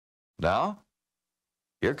Now,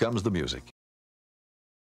 here comes the music.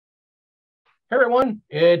 Hey everyone,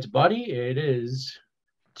 it's Buddy. It is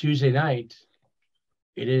Tuesday night.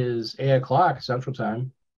 It is 8 o'clock Central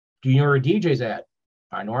Time. Do you know where DJ's at?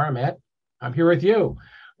 I know where I'm at. I'm here with you.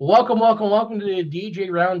 Welcome to the DJ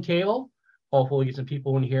Roundtable. Hopefully we get some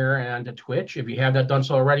people in here and to Twitch. If you have not done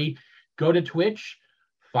so already, go to Twitch,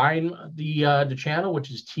 find the channel, which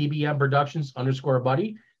is TBM Productions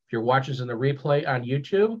 _Buddy. If you're watching this in the replay on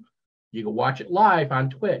YouTube, you can watch it live on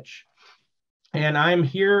Twitch. And I'm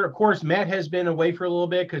here. Of course, Matt has been away for a little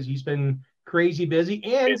bit because he's been crazy busy.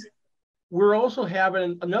 And we're also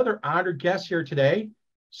having another honored guest here today.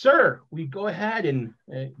 Sir, we go ahead and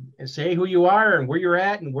say who you are and where you're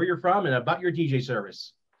at and where you're from and about your DJ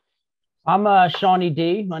service. I'm Shawnee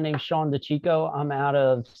D. My name's Sean DeChico. I'm out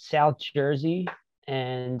of South Jersey,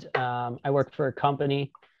 and I work for a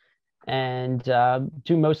company and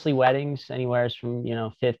do mostly weddings, anywhere from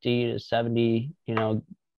 50 to 70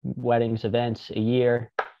 weddings events a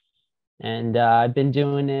year. And I've been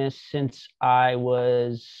doing this since I've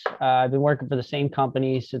been working for the same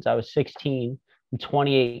company since I was 16. I'm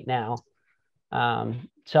 28 now.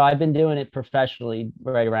 So I've been doing it professionally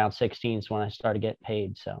right around 16 is when I started getting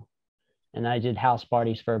paid. So, and I did house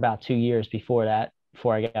parties for about 2 years before that,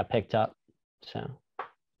 before I got picked up. So,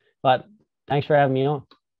 but thanks for having me on.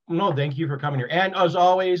 No, thank you for coming here. And as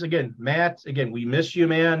always, again, Matt, we miss you,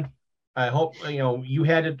 man. I hope, you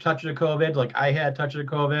had a touch of the COVID, like I had a touch of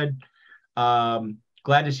the COVID.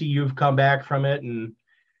 Glad to see you've come back from it and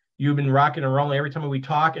you've been rocking and rolling every time we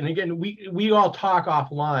talk. And again, we all talk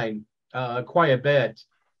offline quite a bit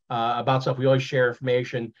about stuff. We always share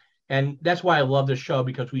information. And that's why I love this show,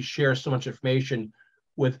 because we share so much information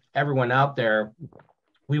with everyone out there.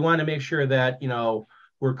 We want to make sure that,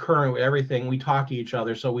 we're current with everything. We talk to each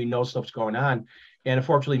other so we know stuff's going on. And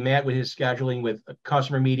unfortunately, Matt, with his scheduling with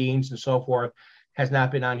customer meetings and so forth, has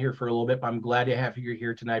not been on here for a little bit, but I'm glad to have you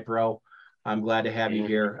here tonight, bro. I'm glad to have you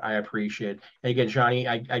here. I appreciate it. And again, Johnny,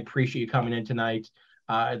 I appreciate you coming in tonight.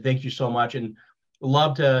 Thank you so much. And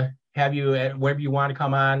love to have you at wherever you want to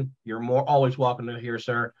come on. You're always welcome to here,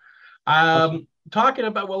 sir. Talking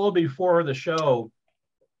about a little bit before the show,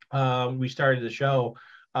 we started the show,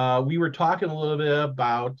 we were talking a little bit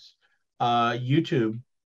about YouTube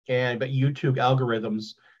and about YouTube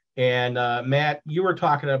algorithms. And Matt, you were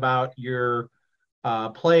talking about your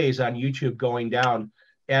plays on YouTube going down.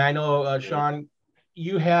 And I know, Sean,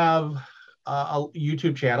 you have a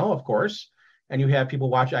YouTube channel, of course, and you have people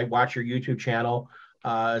watch. I watch your YouTube channel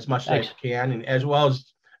as much as I can, and as well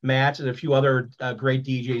as Matt's and a few other great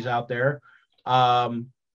DJs out there.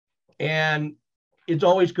 And it's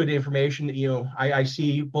always good information. I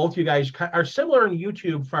see both you guys are similar in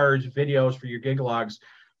YouTube as far as videos for your gig logs.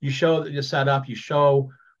 You show the setup, you show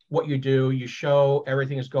what you do, you show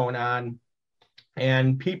everything that's going on,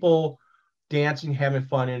 and people dancing, having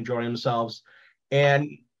fun, and enjoying themselves. And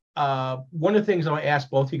one of the things I want to ask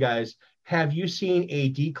both you guys, have you seen a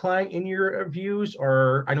decline in your views?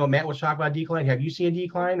 Or I know Matt was talking about decline. Have you seen a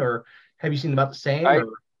decline, or have you seen about the same?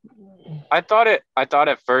 I thought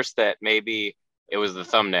at first that maybe it was the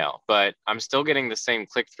thumbnail, but I'm still getting the same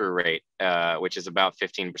click-through rate, which is about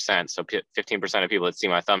 15%. So 15% of people that see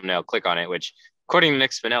my thumbnail click on it, which according to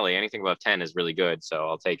Nick Spinelli, anything above 10 is really good. So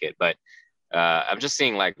I'll take it. But I'm just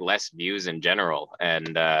seeing like less views in general.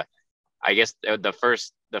 And I guess the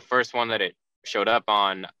first one that it showed up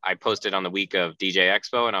on, I posted on the week of DJ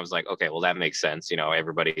Expo, and I was like, okay, well, that makes sense. It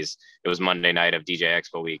was Monday night of DJ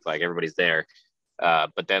Expo week, like everybody's there.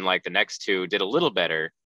 But then like the next two did a little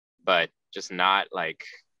better, but just not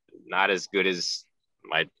as good as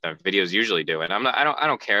my videos usually do. And I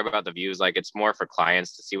don't care about the views. Like, it's more for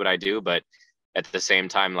clients to see what I do. But at the same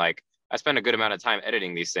time, like, I spend a good amount of time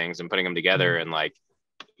editing these things and putting them together. And like,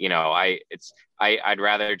 I'd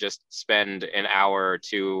rather just spend an hour or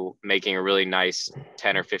two making a really nice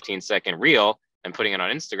 10 or 15 second reel and putting it on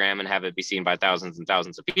Instagram and have it be seen by thousands and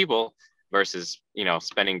thousands of people versus,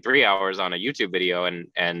 spending 3 hours on a YouTube video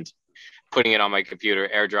and putting it on my computer,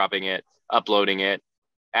 airdropping it, uploading it,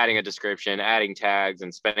 adding a description, adding tags,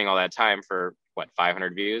 and spending all that time for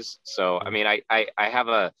 500 views. So, I mean, I have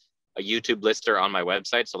a YouTube lister on my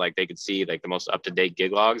website, so like they could see like the most up-to-date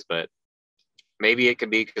gig logs, but maybe it could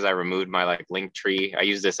be because I removed my like Linktree. I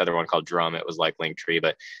used this other one called Drum. It was like Linktree,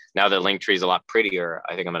 but now that Linktree is a lot prettier,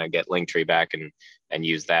 I think I'm going to get Linktree back and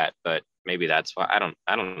use that. But maybe that's why.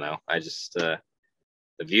 I don't know. I just, the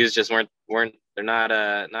views just weren't, they're not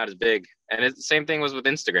as big. And it's the same thing was with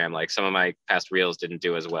Instagram. Like some of my past reels didn't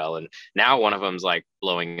do as well. And now one of them's like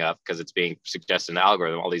blowing up because it's being suggested in the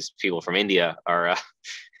algorithm. All these people from India are,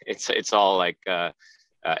 it's all like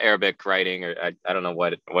Arabic writing, or I don't know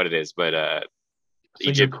what it is, but So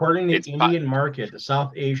you're cornering the Indian market, the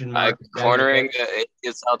South Asian market. Cornering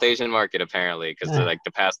the South Asian market, apparently, because like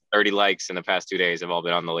the past 30 likes in the past 2 days have all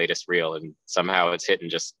been on the latest reel, and somehow it's hitting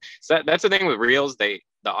just. So that's the thing with reels. The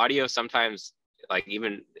audio sometimes, like,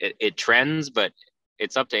 even it trends, but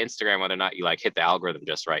it's up to Instagram whether or not you like hit the algorithm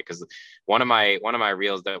just right. Because one of my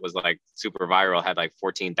reels that was like super viral had like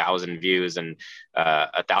 14,000 views and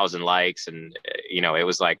 1,000 likes, and it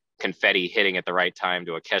was like confetti hitting at the right time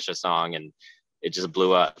to a Kesha song, and it just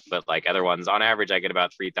blew up. But like other ones, on average, I get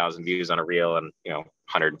about 3,000 views on a reel and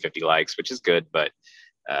 150 likes, which is good. But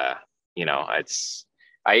it's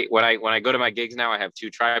when I go to my gigs now, I have 2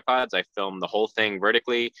 tripods. I film the whole thing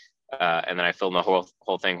vertically, and then I film the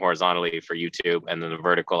whole thing horizontally for YouTube, and then the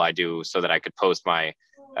vertical I do so that I could post my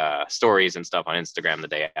stories and stuff on Instagram the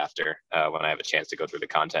day after when I have a chance to go through the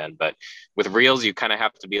content. But with reels, you kind of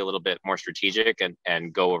have to be a little bit more strategic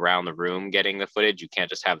and go around the room getting the footage. You can't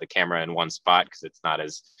just have the camera in one spot because it's not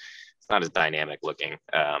as dynamic looking.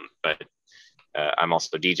 But I'm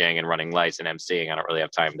also DJing and running lights and emceeing. I don't really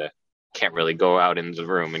have time can't really go out into the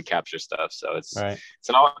room and capture stuff. So it's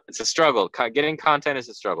a struggle. Getting content is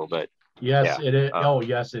a struggle, but yes, it is.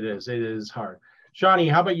 Yes, it is. It is hard. Shawnee,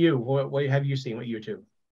 how about you? What have you seen with YouTube?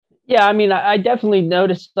 Yeah, I mean, I definitely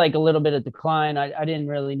noticed like a little bit of decline. I didn't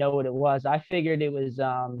really know what it was. I figured it was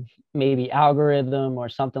maybe algorithm or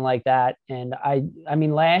something like that. And I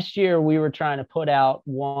mean, last year we were trying to put out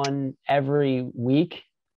one every week.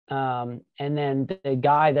 And then the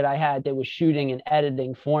guy that I had that was shooting and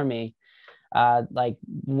editing for me, like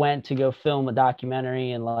went to go film a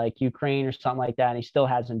documentary in like Ukraine or something like that. And he still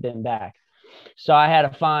hasn't been back. So I had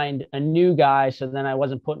to find a new guy. So then I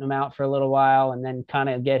wasn't putting him out for a little while, and then kind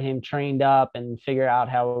of get him trained up and figure out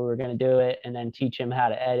how we were going to do it, and then teach him how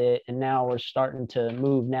to edit. And now we're starting to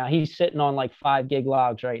move. Now he's sitting on like 5 gig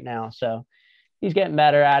logs right now. So he's getting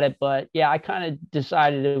better at it. But yeah, I kind of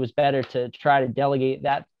decided it was better to try to delegate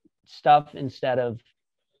that stuff instead of,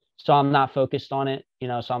 so I'm not focused on it, so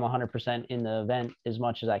I'm 100% in the event as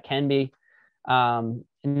much as I can be.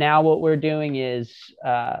 Now what we're doing is,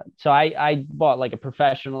 so I bought like a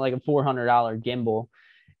professional, like a $400 gimbal.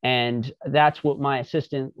 And that's what my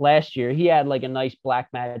assistant last year, he had like a nice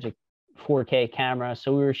Blackmagic 4K camera.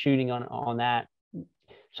 So we were shooting on that.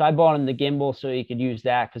 So I bought him the gimbal so he could use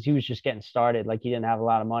that, because he was just getting started. Like, he didn't have a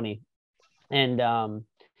lot of money. And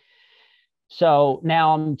so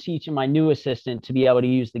now I'm teaching my new assistant to be able to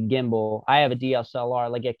use the gimbal. I have a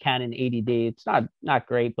DSLR, like a Canon 80D. It's not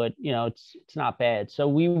great, but it's not bad. So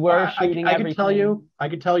we were shooting everything. I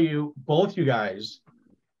could tell you, both you guys, as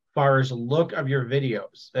far as the look of your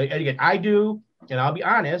videos. And again, I do, and I'll be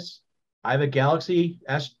honest, I have a Galaxy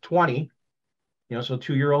S20, so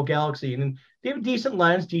 2-year-old Galaxy, and they have a decent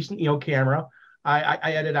lens, decent, camera.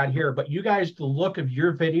 I edit on here, but you guys, the look of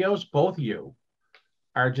your videos, both of you,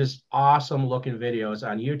 are just awesome looking videos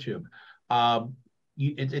on YouTube.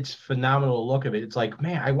 It's phenomenal look of it. It's like,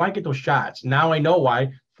 man, I want to get those shots. Now I know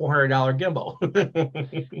why. $400 gimbal.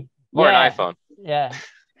 Or an iPhone. Yeah.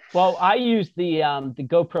 Well, I use the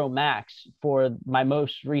GoPro Max for my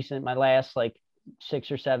last like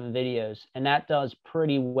 6 or 7 videos, and that does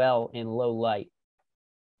pretty well in low light.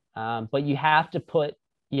 But you have to put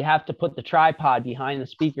the tripod behind the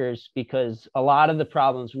speakers, because a lot of the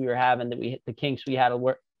problems we were having, the kinks we had to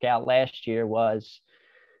work out last year, was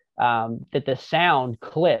that the sound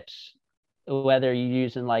clips, whether you're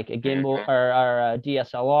using like a gimbal or a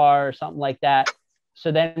DSLR or something like that.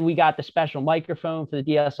 So then we got the special microphone for the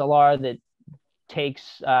DSLR that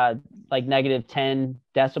takes like -10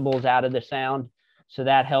 decibels out of the sound. So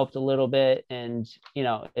that helped a little bit. And,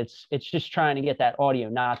 it's just trying to get that audio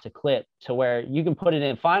not to clip, to where you can put it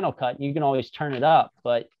in Final Cut. You can always turn it up,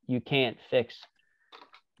 but you can't fix,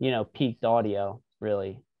 peaked audio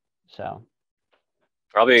really. So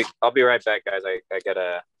I'll be right back, guys.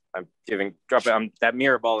 That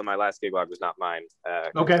mirror ball in my last gig log was not mine.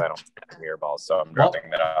 Okay. I don't have mirror balls, so I'm dropping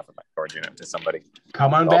that off of my storage unit to somebody.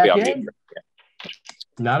 Come on back in.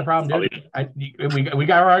 Not a problem, dude. We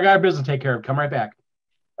got our business to take care of. Come right back.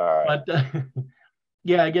 All right. But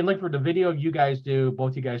yeah, again, look for the video you guys do.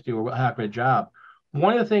 Both you guys do a heck of a job.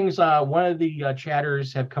 One of the things, one of the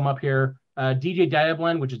chatters have come up here, DJ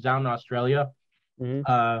Diablend, which is down in Australia.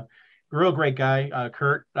 Mm-hmm. Real great guy,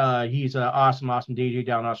 Kurt. He's an awesome DJ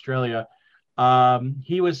down in Australia.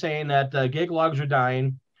 He was saying that gig logs are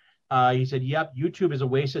dying. He said, "Yep, YouTube is a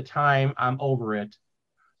waste of time. I'm over it."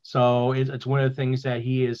 So it's one of the things that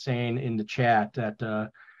he is saying in the chat, that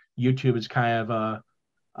YouTube is kind of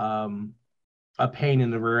a pain in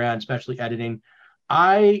the rear end, especially editing.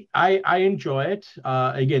 I enjoy it.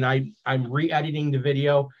 Again, I'm re-editing the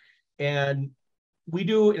video, and we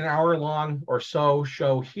do an hour long or so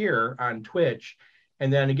show here on Twitch,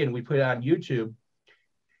 and then again we put it on YouTube.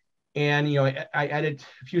 And I edit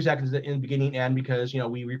a few seconds in the beginning and end because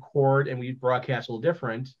we record and we broadcast a little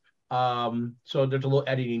different. So there's a little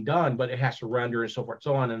editing done, but it has to render and so forth,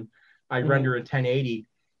 so on. And I render in 1080.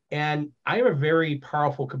 And I have a very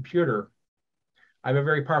powerful computer. I have a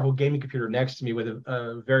very powerful gaming computer next to me with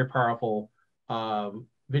a very powerful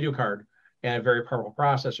video card and a very powerful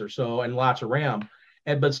processor. So, and lots of RAM,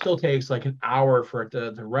 but still takes like an hour for it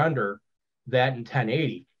to render that in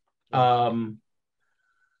 1080. And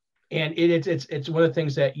it's one of the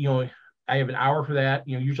things that I have an hour for that.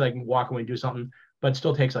 Usually I can walk away and do something, but it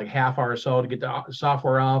still takes like half hour or so to get the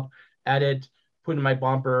software up, edit, put in my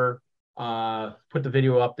bumper, put the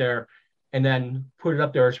video up there, and then put it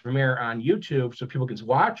up there as Premiere on YouTube so people can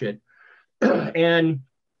watch it. And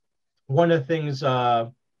one of the things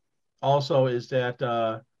also is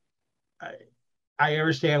that I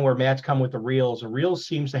understand where Matt's come with the Reels. The Reels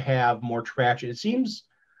seems to have more traction. It seems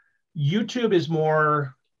YouTube is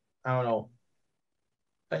more, I don't know,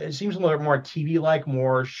 it seems a little more TV-like,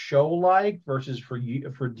 more show-like versus for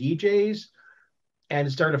DJs. And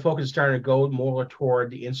it's starting to go more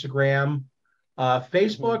toward the Instagram.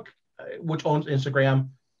 Facebook, which owns Instagram,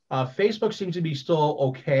 Facebook seems to be still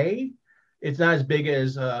okay. It's not as big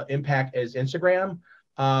as impact as Instagram.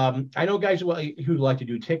 I know guys who like to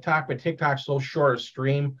do TikTok, but TikTok's so short a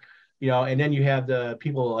stream, and then you have the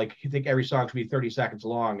people who think every song should be 30 seconds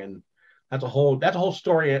long, and that's a whole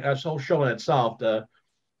story, a whole show in itself, the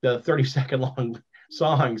 30-second long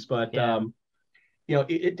songs. But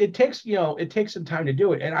it takes some time to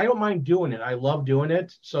do it, and I don't mind doing it. I love doing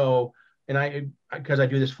it. So, and because I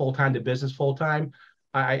do this full time to business full time,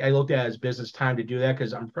 I looked at it as business time to do that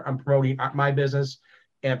because I'm promoting my business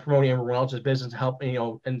and promoting everyone else's business to help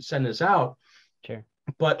and send this out. Sure.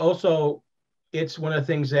 But also, it's one of the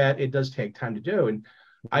things that it does take time to do, and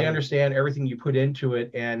I understand everything you put into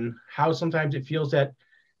it and how sometimes it feels that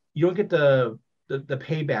you don't get the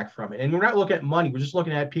payback from it. And we're not looking at money. We're just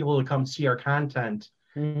looking at people to come see our content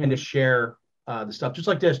and to share the stuff. Just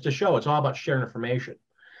like this, the show, it's all about sharing information.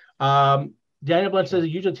 Daniel Blunt says it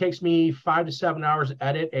usually takes me 5 to 7 hours to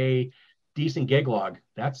edit a decent gig log.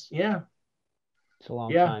 It's a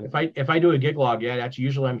long time. If I do a gig log, that's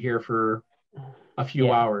usually I'm here for a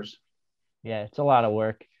few hours. Yeah, it's a lot of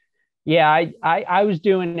work. Yeah, I was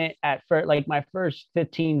doing it at first, like my first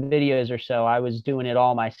 15 videos or so, I was doing it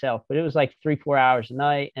all myself, but it was like 3-4 hours a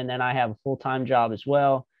night. And then I have a full-time job as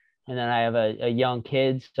well. And then I have a young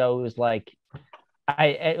kid. So it was like,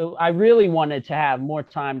 I really wanted to have more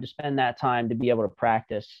time to spend that time to be able to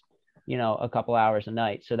practice, a couple hours a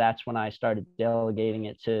night. So that's when I started delegating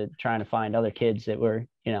it to trying to find other kids that were,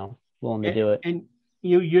 willing to do it. And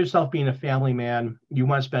you yourself being a family man, you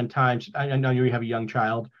want to spend time. I know you have a young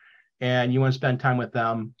child, and you want to spend time with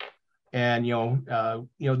them, and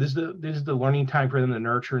this is the learning time for them to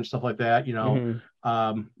nurture and stuff like that.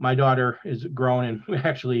 My daughter is grown, and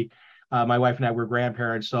actually, my wife and I were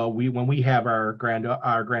grandparents. So when we have our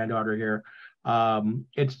granddaughter here,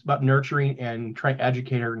 it's about nurturing and trying to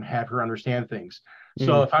educate her and have her understand things.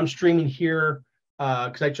 So if I'm streaming here,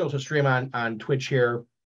 because I chose to stream on Twitch here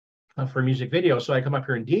for music video, so I come up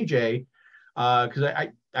here and DJ because I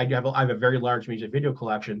have a very large music video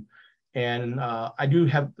collection. And I do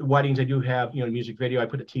have weddings. I do have, music video. I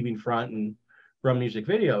put a TV in front and run music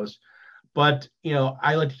videos. But,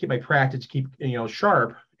 I like to keep my practice, keep,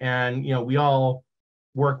 sharp. And, we all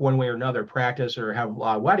work one way or another, practice or have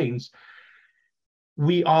weddings.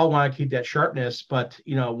 We all want to keep that sharpness. But,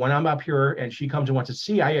 when I'm up here and she comes and wants to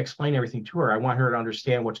see, I explain everything to her. I want her to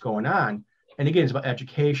understand what's going on. And again, it's about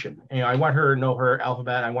education. I want her to know her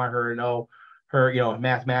alphabet. I want her to know her,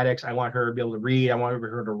 mathematics. I want her to be able to read. I want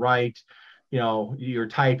her to write, you're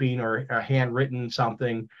typing or handwritten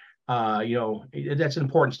something, that's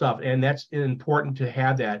important stuff. And that's important to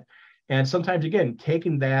have that. And sometimes, again,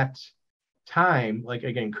 taking that time, like,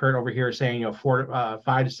 again, Kurt over here saying, 5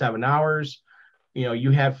 to 7 hours,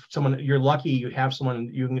 you have someone, you're lucky you have someone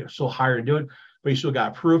you can still hire to do it, but you still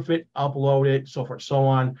got to proof it, upload it, so forth, so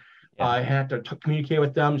on. I have to communicate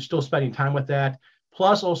with them, still spending time with that.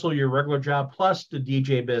 Plus also your regular job, plus the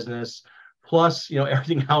DJ business, plus,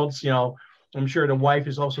 everything else, I'm sure the wife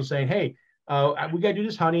is also saying, hey, we got to do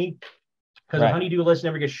this, honey, because the honey-do list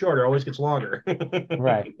never gets shorter, always gets longer.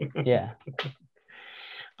 Right. Yeah.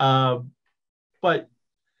 But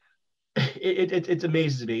it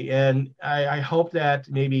amazes me. And I hope that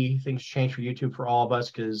maybe things change for YouTube for all of us,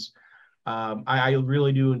 because I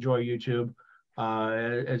really do enjoy YouTube.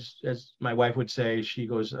 As my wife would say, she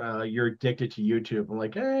goes, "You're addicted to YouTube." I'm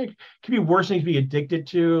like, "Hey, it could be worse things to be addicted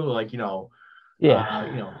to, like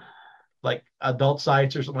Yeah. like adult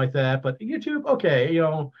sites or something like that. But YouTube, okay,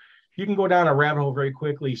 you can go down a rabbit hole very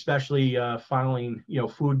quickly, especially following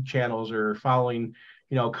food channels or following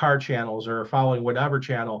car channels or following whatever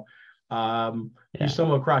channel. You Yeah.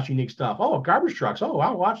 stumble across unique stuff. Oh, garbage trucks. Oh,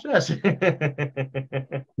 I'll watch this.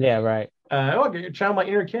 Yeah. Right. Okay, channel my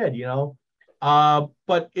inner kid,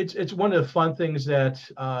 but it's one of the fun things that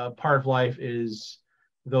part of life is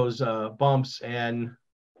those bumps. And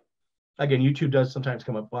again, YouTube does sometimes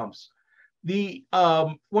come up bumps. The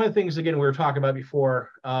one of the things again we were talking about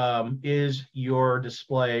before is your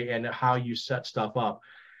display and how you set stuff up.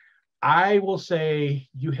 I will say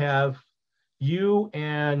you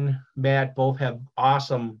and Matt both have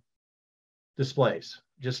awesome displays.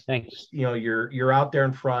 Just Thanks. you're out there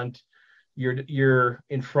in front. You're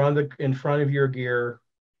in front of your gear.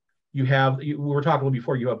 We were talking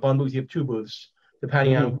before. You have one booth. You have two booths,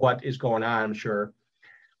 depending on what is going on. I'm sure.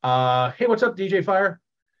 Hey, what's up, DJ Fire?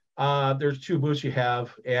 There's two booths you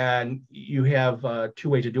have, and you have two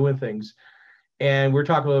ways of doing things. And we're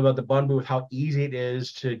talking a little about the bun booth, how easy it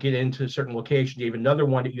is to get into certain locations. You have another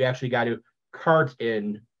one that you actually got to cart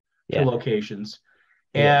in to locations.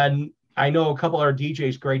 Yeah. And I know a couple other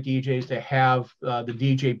DJs, great DJs, that have the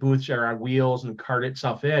DJ booths that are on wheels and cart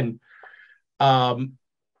itself in. The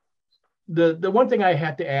one thing I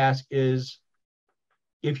have to ask is,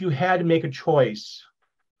 if you had to make a choice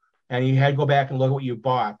and you had to go back and look at what you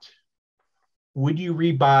bought, would you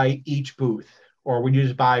rebuy each booth, or would you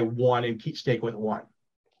just buy one and stick with one?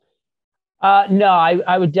 No,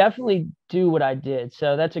 I would definitely do what I did.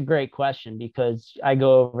 So that's a great question, because I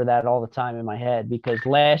go over that all the time in my head, because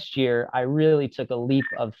last year I really took a leap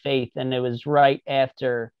of faith, and it was right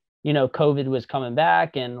after, COVID was coming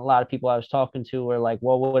back, and a lot of people I was talking to were like,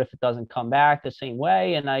 well, what if it doesn't come back the same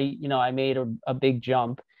way? And I made a big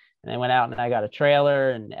jump, and I went out and I got a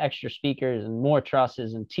trailer and extra speakers and more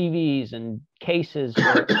trusses and TVs and cases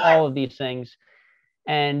for all of these things.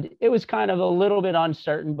 And it was kind of a little bit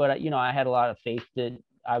uncertain, but I had a lot of faith that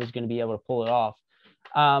I was going to be able to pull it off.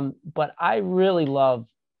 But I really love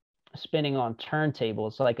spinning on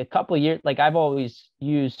turntables. Like a couple of years, like I've always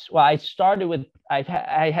used. Well, I started with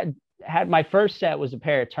I had my first set was a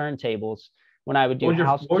pair of turntables when I would do what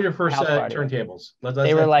was your first set of turntables?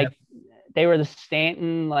 They were the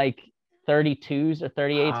Stanton like 32s or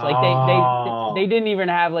 38s. Like they didn't even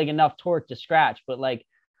have like enough torque to scratch, but like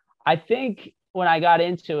I think when I got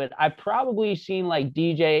into it, I probably seen like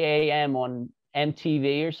DJ AM on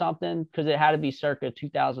MTV or something, because it had to be circa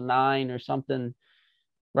 2009 or something,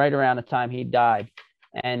 right around the time he died.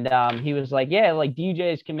 And he was like, yeah, like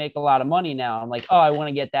DJs can make a lot of money now. I'm like, oh, I want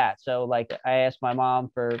to get that. So like I asked my mom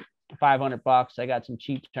for $500. I got some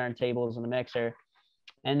cheap turntables and a mixer.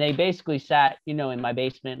 And they basically sat, in my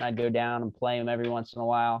basement, and I'd go down and play them every once in a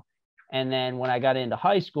while. And then when I got into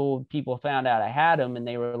high school, people found out I had them, and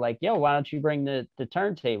they were like, yo, why don't you bring the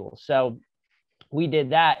turntable? So we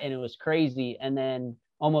did that, and it was crazy. And then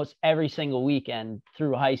almost every single weekend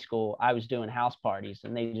through high school, I was doing house parties,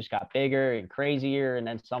 and they just got bigger and crazier. And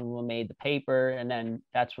then some of them made the paper. And then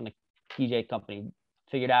that's when the DJ company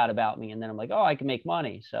figured out about me. And then I'm like, oh, I can make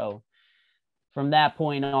money. So from that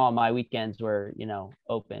point on, my weekends were,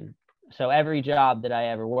 open. So every job that I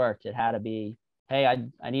ever worked, it had to be, hey,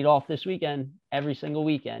 I need off this weekend, every single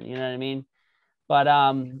weekend. You know what I mean? But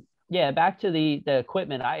yeah, back to the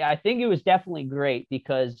equipment. I think it was definitely great,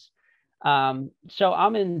 because so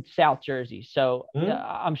I'm in South Jersey. So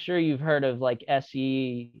I'm sure you've heard of like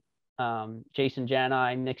SE, Jason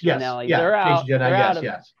Jani, Nick Spinelli. Yes, they're out. Jason Jani,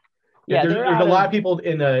 yes. Yeah, there's a lot of people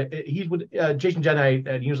in he's with Jason Jani,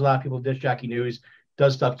 and he knows a lot of people at Disc Jockey News,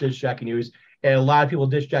 does stuff Disc Jockey News, and a lot of people at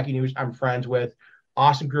Disc Jockey News I'm friends with.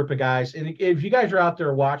 Awesome group of guys. And if you guys are out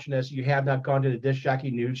there watching this, you have not gone to the Disc Jockey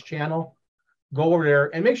News channel, go over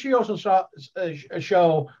there and make sure you also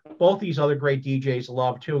show both these other great DJs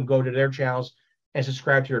love too, and go to their channels and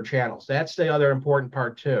subscribe to their channels. That's the other important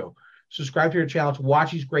part too. Subscribe to their channels,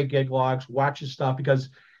 watch these great gig logs, watch his stuff, because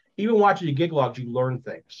even watching the gig logs, you learn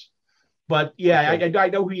things. But yeah, I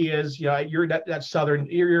know who he is. You're that southern,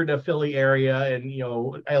 you're in the Philly area, and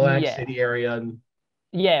Atlantic City area, and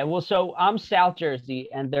yeah. Well, so I'm South Jersey,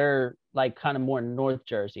 and they're like kind of more North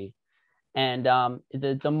Jersey, and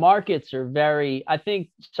the markets are very. I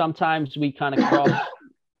think sometimes we kind of cross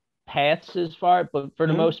paths as far, but for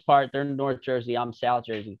the most part, they're North Jersey. I'm South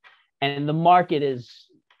Jersey, and the market is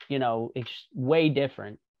it's way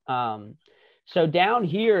different. So down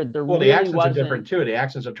here, the accents are different too. The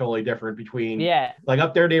accents are totally different between like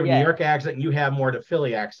up there they have a New York accent, and you have more the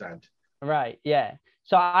Philly accent. Right. Yeah.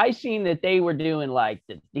 So I seen that they were doing like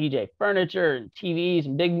the DJ furniture and TVs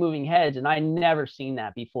and big moving heads, and I never seen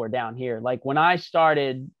that before down here. Like when I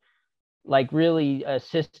started like really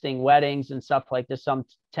assisting weddings and stuff like this some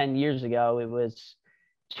 10 years ago, it was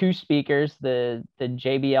two speakers, the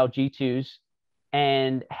JBL G2s,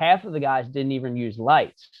 and half of the guys didn't even use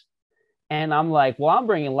lights. And I'm like, well, I'm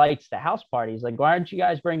bringing lights to house parties. Like, why aren't you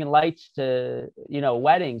guys bringing lights to,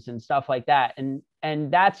 weddings and stuff like that?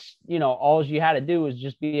 And that's, all you had to do was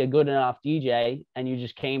just be a good enough DJ, and you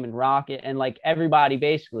just came and rock it. And like everybody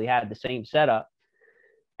basically had the same setup.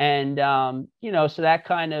 And, so that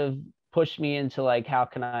kind of pushed me into like, how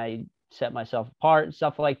can I set myself apart and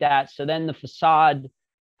stuff like that. So then the facade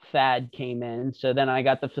fad came in. So then I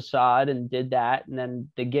got the facade and did that. And then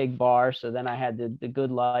the gig bar. So then I had the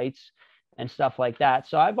good lights and stuff like that.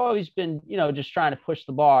 So I've always been, just trying to push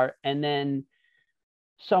the bar. And then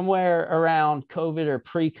somewhere around COVID or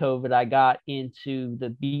pre-COVID, I got into the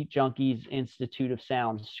Beat Junkies Institute of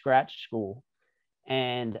Sound scratch school.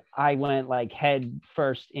 And I went like head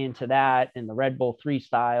first into that and the Red Bull 3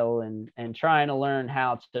 style and trying to learn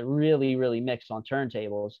how to really, really mix on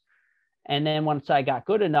turntables. And then once I got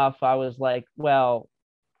good enough, I was like, well,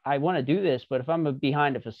 I want to do this, but if I'm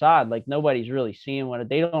behind a facade, like nobody's really seeing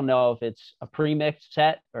they don't know if it's a pre-mixed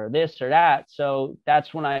set or this or that. So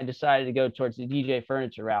that's when I decided to go towards the DJ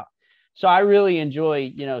furniture route. So I really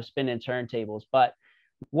enjoy, spinning turntables, but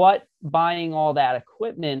what buying all that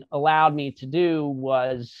equipment allowed me to do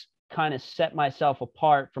was kind of set myself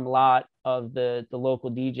apart from a lot of the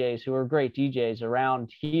local DJs who are great DJs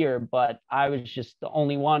around here. But I was just the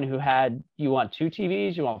only one who had, you want 2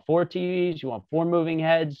 TVs, you want 4 TVs, you want 4 moving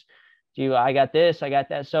heads. I got this, I got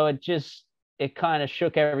that. So it kind of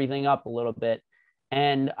shook everything up a little bit.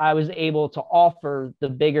 And I was able to offer the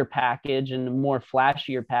bigger package and the more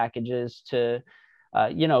flashier packages to,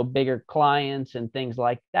 bigger clients and things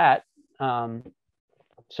like that.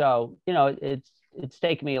 So, it's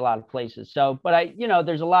taken me a lot of places. So, but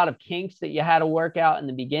there's a lot of kinks that you had to work out in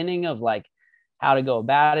the beginning of like how to go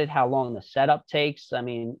about it, how long the setup takes. I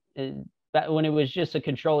mean, when it was just a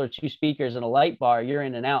controller, 2 speakers and a light bar, you're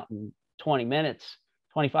in and out in 20 minutes,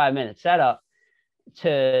 25 minute setup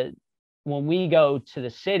to when we go to the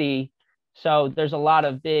city. So there's a lot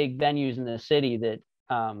of big venues in the city that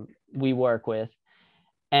we work with.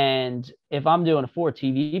 And if I'm doing a 4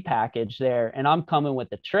 TV package there and I'm coming with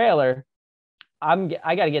the trailer, I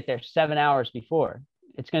got to get there 7 hours before.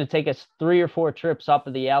 It's going to take us 3 or 4 trips up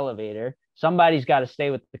of the elevator. Somebody's got to stay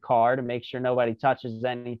with the car to make sure nobody touches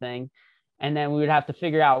anything. And then we would have to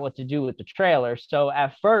figure out what to do with the trailer. So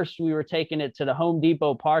at first we were taking it to the Home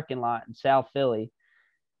Depot parking lot in South Philly,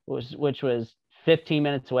 which was 15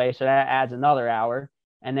 minutes away. So that adds another hour.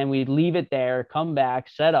 And then we'd leave it there, come back,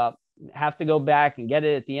 set up, have to go back and get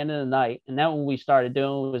it at the end of the night. And then what we started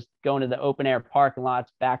doing was going to the open air parking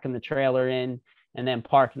lots, backing the trailer in, and then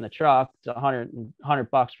parking the truck. It's $100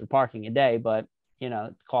 for parking a day, but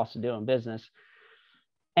the cost of doing business.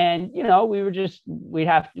 And it's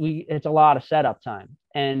a lot of setup time.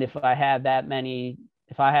 And if I have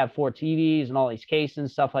 4 TVs and all these cases and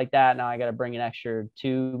stuff like that, now I got to bring an extra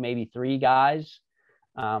 2, maybe 3 guys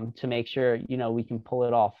to make sure we can pull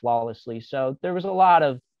it off flawlessly. So there was a lot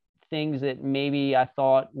of things that maybe I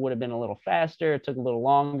thought would have been a little faster. It took a little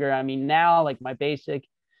longer. I mean, now like my basic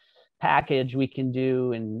package we can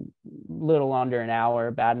do in little under an hour,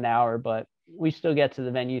 about an hour, but we still get to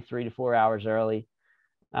the venue 3 to 4 hours early.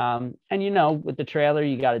 And with the trailer,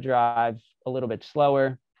 you got to drive a little bit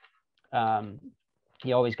slower.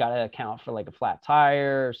 You always got to account for like a flat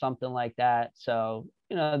tire or something like that. So,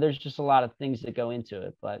 there's just a lot of things that go into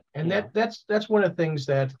it, but. And that's one of the things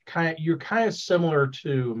that you're kind of similar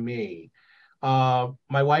to me. My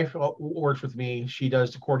wife works with me. She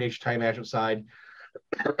does the coordination time management side.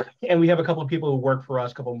 And we have a couple of people who work for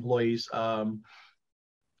us, a couple of employees. And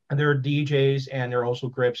they're DJs and they're also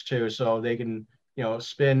grips too. So they can,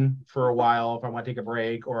 spin for a while if I want to take a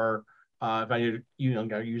break, or if I need to,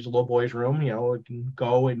 gotta use a little boy's room, it can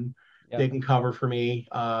go and they can cover for me,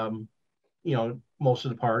 most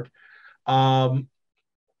of the part. And,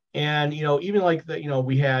 even like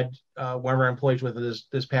we had one of our employees with us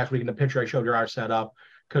this past week in the picture I showed you our setup,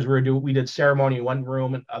 because we did ceremony in one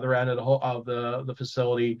room at the other end of the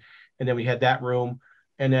facility. And then we had that room.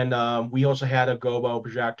 And then we also had a Gobo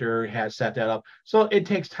projector, had set that up. So it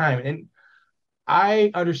takes time. And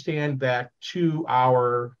I understand that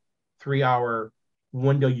 2-hour, 3-hour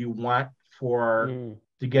window you want to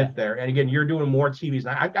get there. And again, you're doing more TVs.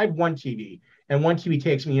 I have 1 TV, and 1 TV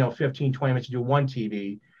takes me, 15, 20 minutes to do 1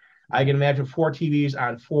 TV. I can imagine 4 TVs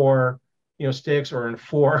on 4, sticks or in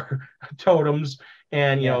 4 totems,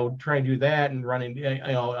 and Yeah. trying to do that and running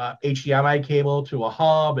HDMI cable to a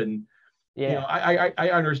hub, and Yeah. I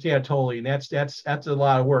understand totally, and that's a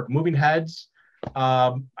lot of work. Moving heads,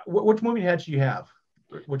 which moving heads do you have?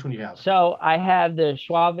 Which one do you have? So I have the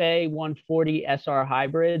Suave 140 SR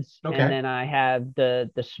hybrids, Okay. and then I have the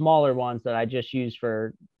smaller ones that I just use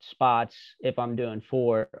for spots. If I'm doing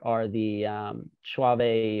 4, are the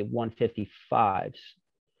Suave 155s.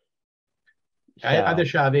 I have the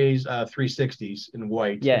So, Chavez 360s in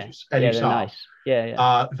white, yeah, as yeah, you they're saw. nice.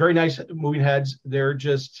 Yeah. Very nice moving heads. They're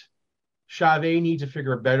just Chavez needs to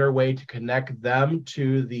figure a better way to connect them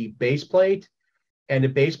to the base plate, and the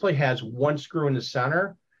base plate has one screw in the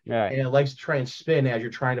center, All right. and it likes to try and spin as you're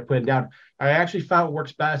trying to put it down. I actually found what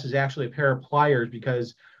works best is actually a pair of pliers,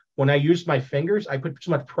 because when I used my fingers, I put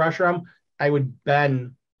too much pressure on them, I would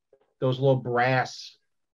bend those little brass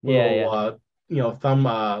little thumb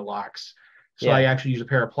locks. So I actually use a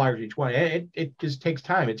pair of pliers each one. And it just takes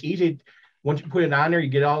time. It's easy. Once you put it on there, you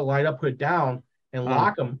get it all lined up, put it down, and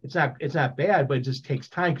lock them. It's not bad, but it just takes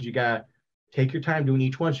time, because you gotta take your time doing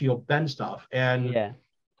each one so you'll bend stuff. And Yeah.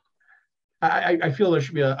 I feel there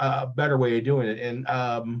should be a better way of doing it.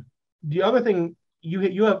 And the other thing,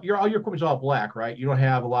 you have all your equipment's all black, right? You don't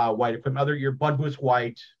have a lot of white equipment. Your bun booth's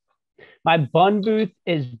white. My bun booth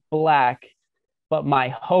is black, but my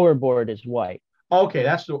hover board is white. Okay,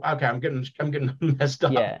 okay. I'm getting messed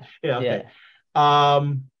up. Yeah. Yeah. Okay. Yeah.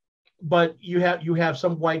 But you have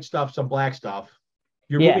some white stuff, some black stuff.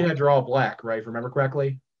 Your moving heads are all black, right? If I remember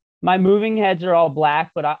correctly. My moving heads are all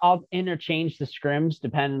black, but I'll interchange the scrims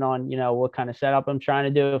depending on what kind of setup I'm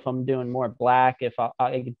trying to do. If I'm doing more black, if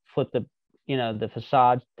I could flip the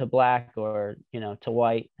facade to black, or to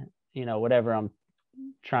white, whatever I'm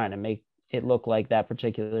trying to make it look like that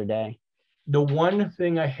particular day. The one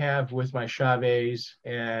thing I have with my Chavez,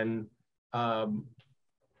 and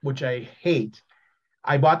which I hate,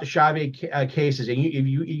 I bought the Chavez cases, and if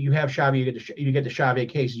you have Chavez, you get the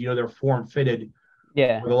Chavez cases. They're form fitted.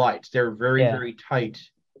 Yeah. For the lights, they're very very tight,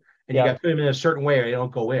 and you got to put them in a certain way or they don't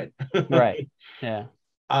go in. Right. Yeah.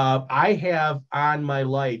 I have on my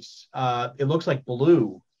lights, it looks like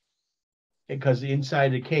blue, because the inside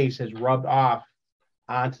of the case has rubbed off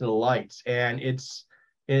onto the lights, and it's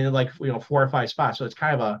in 4 or 5 spots. So it's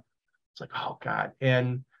it's like, oh God.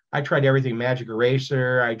 And I tried everything, magic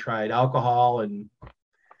eraser, I tried alcohol, and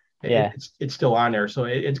it's still on there. So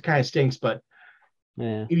it kind of stinks. But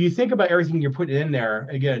if you think about everything you're putting in there,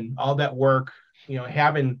 again, all that work,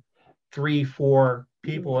 having 3-4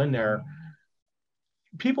 people in there,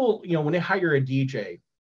 people, when they hire a DJ,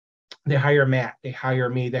 they hire Matt, they hire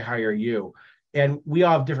me, they hire you, and we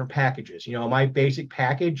all have different packages. My basic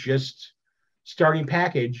package, just starting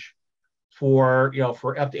package for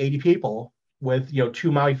up to 80 people with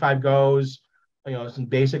 2 Maui 5 goes, some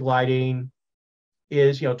basic lighting,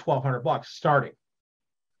 is $1,200 starting,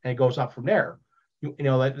 and it goes up from there.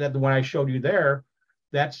 That the one I showed you there,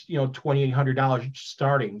 that's $2,800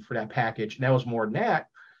 starting for that package, and that was more than that,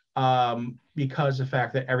 because of the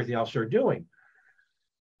fact that everything else they're doing.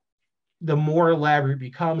 The more elaborate it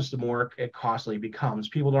becomes, the more it costly becomes.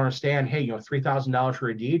 People don't understand. Hey, $3,000 for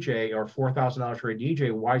a DJ or $4,000 for a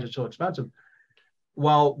DJ. Why is it so expensive?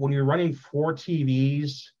 Well, when you're running 4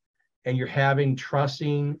 TVs, and you're having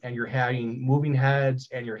trussing, and you're having moving heads,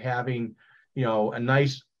 and you're having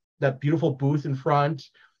that beautiful booth in front,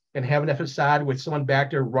 and having that facade with someone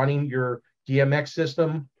back there running your DMX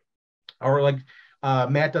system, or like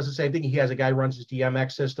Matt does the same thing. He has a guy who runs his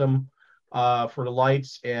DMX system for the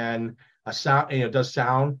lights and a sound, does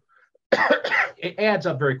sound. It adds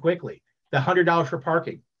up very quickly. The $100 for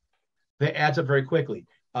parking, that adds up very quickly.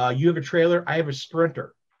 You have a trailer, I have a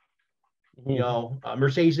Sprinter.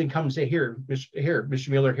 Mercedes didn't come and say, here, Mr.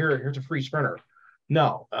 Mueller, here's a free Sprinter.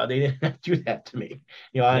 No, they didn't do that to me.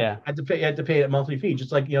 I had to pay that monthly fee.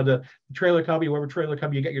 Just like, the trailer company, whatever trailer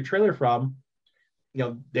company you get your trailer from,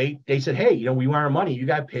 they said, hey, we want our money. You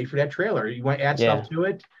got to pay for that trailer. You want to add stuff to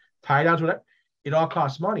it, tie downs, whatever. It all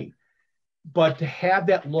costs money. But to have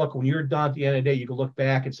that look, when you're done at the end of the day, you can look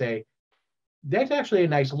back and say, that's actually a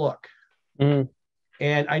nice look. Mm-hmm.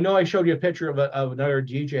 And I know I showed you a picture of another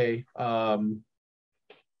DJ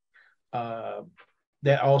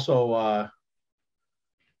that also,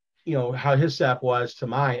 how his setup was to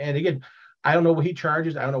mine. And again, I don't know what he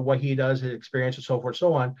charges. I don't know what he does, his experience, and so forth,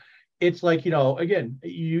 so on. It's like, again,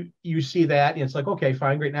 you see that, and it's like, okay,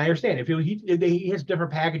 fine, great. And I understand if he has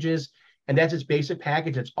different packages, and that's his basic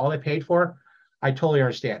package, that's all they paid for, I totally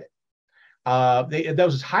understand it. That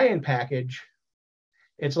was his high-end package.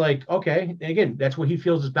 It's like, okay, and again, that's what he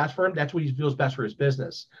feels is best for him. That's what he feels best for his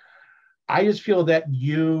business. I just feel that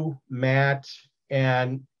you, Matt,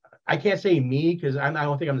 and I can't say me because I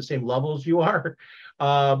don't think I'm the same level as you are,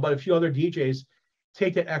 but a few other DJs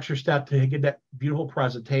take that extra step to get that beautiful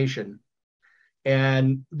presentation.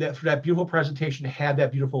 And that for that beautiful presentation to have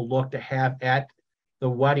that beautiful look to have at the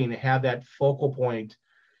wedding, to have that focal point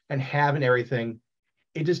and having everything,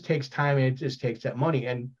 it just takes time and it just takes that money.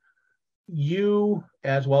 And you,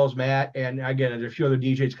 as well as Matt, and again, there's a few other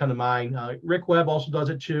DJs come to mind. Rick Webb also does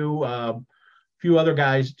it too. A few other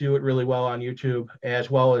guys do it really well on YouTube, as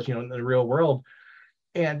well as, in the real world.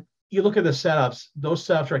 And you look at the setups; those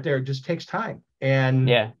setups right there, it just takes time. And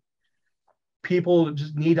Yeah. people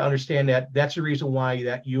just need to understand that that's the reason why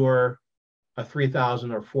that you're a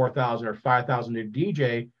 3,000 or 4,000 or 5,000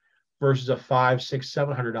 DJ versus a $500, $600,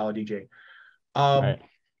 $700 DJ. Right.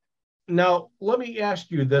 Now, let me ask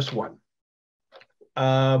you this one.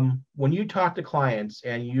 When you talk to clients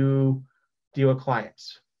and you deal with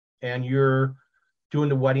clients and you're doing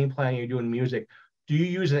the wedding planning, you're doing music, do you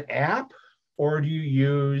use an app or do you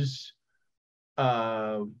use,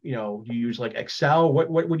 do you use like Excel?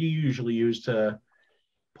 What do you usually use to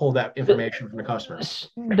pull that information from the customer?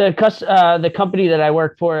 The company that I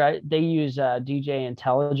work for, they use DJ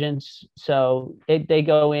Intelligence. So they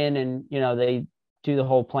go in and, they do the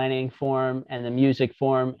whole planning form and the music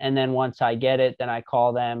form. And then once I get it, then I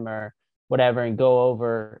call them or whatever and go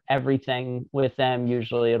over everything with them.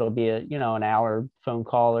 Usually it'll be an hour phone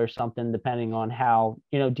call or something, depending on how,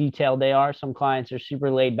 detailed they are. Some clients are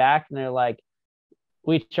super laid back and they're like,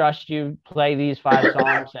 we trust you, play these 5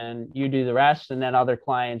 songs and you do the rest. And then other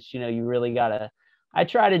clients, you really I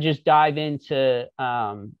try to just dive into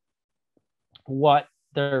what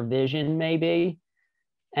their vision may be,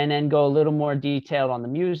 and then go a little more detailed on the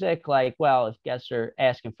music. Like, well, if guests are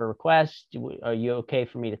asking for requests, are you okay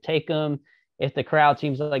for me to take them? If the crowd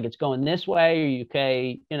seems like it's going this way, are you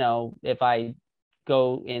okay? If I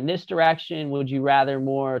go in this direction, would you rather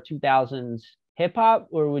more 2000s hip hop,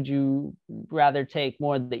 or would you rather take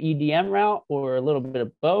more of the EDM route, or a little bit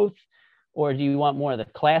of both? Or do you want more of the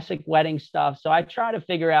classic wedding stuff? So I try to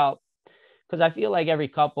figure out, because I feel like every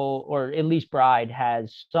couple, or at least bride,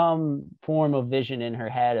 has some form of vision in her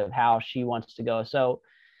head of how she wants to go. So,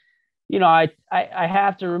 I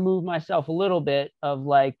have to remove myself a little bit of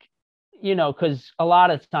like, because a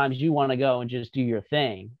lot of times you want to go and just do your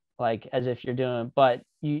thing, like as if you're doing, but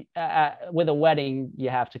you, with a wedding, you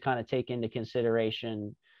have to kind of take into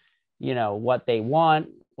consideration, what they want,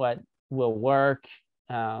 what will work.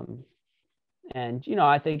 And,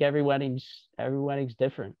 I think every wedding's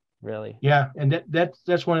different. Really. Yeah, and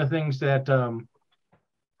that's one of the things that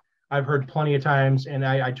I've heard plenty of times, and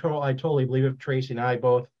I totally believe it. Tracy and I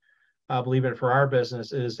both believe it for our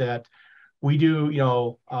business, is that we do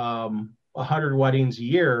 100 weddings a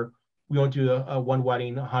year. We don't do a one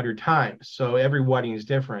wedding 100 times, so every wedding is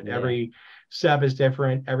different. Yeah. Every step is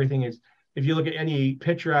different. Everything is. If you look at any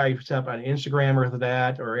picture I set up on Instagram or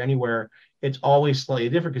that or anywhere, it's always slightly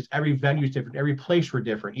different because every venue is different. Every place we're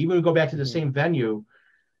different. Even when we go back to the same venue,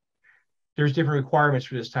 there's different requirements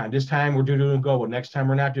for this time. This time we're doing a go. Next time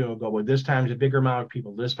we're not doing a go. This time is a bigger amount of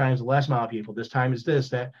people. This time is a less amount of people. This time is this,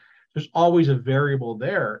 that. There's always a variable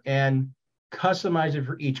there, and customizing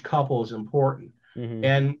for each couple is important. Mm-hmm.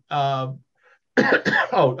 And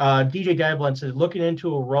DJ Devlin says looking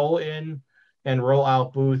into a roll in and roll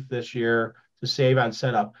out booth this year to save on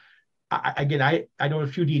setup. I know a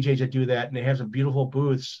few DJs that do that, and they have some beautiful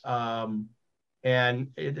booths. And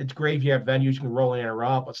it's great if you have venues you can roll in or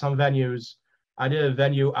out, but some venues, I did a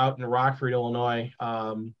venue out in Rockford, Illinois.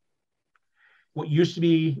 What used to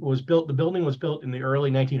be the building was built in the early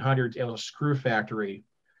 1900s. It was a screw factory.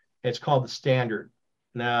 It's called the Standard.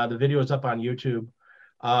 Now the video is up on YouTube.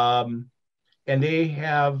 And they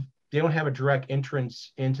don't have a direct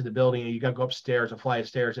entrance into the building. You got to go upstairs, a flight of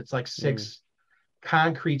stairs. It's like 6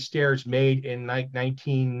 concrete stairs made in like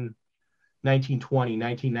 1920,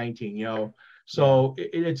 1919, So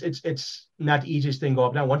it's not the easiest thing to go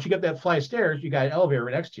up. Now, once you get that flight of stairs, you got an elevator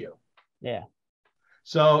right next to you. Yeah.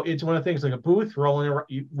 So it's one of the things, like a booth rolling,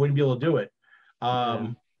 you wouldn't be able to do it.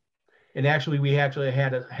 And actually, we actually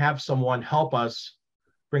had to have someone help us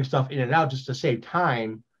bring stuff in and out just to save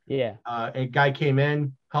time. Yeah. A guy came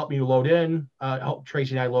in, helped me load in, helped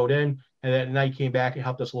Tracy and I load in, and then he came back and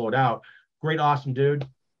helped us load out. Great, awesome dude.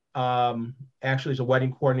 Actually, he's a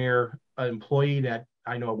wedding coordinator employee that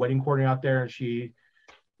I know, a wedding coordinator out there, and she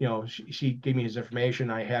gave me his information.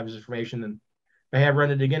 I have his information, and if I have run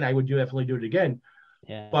it again, I would definitely do it again.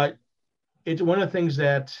 Yeah. But it's one of the things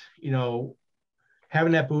that,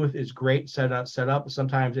 having that booth is great set up.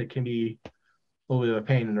 Sometimes it can be a little bit of a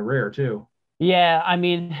pain in the rear too. Yeah, I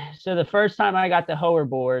mean, so the first time I got the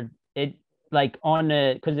hoverboard, it like on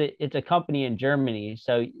the, because it's a company in Germany,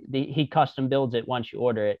 so he custom builds it once you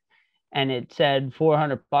order it, and it said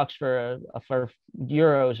 $400 for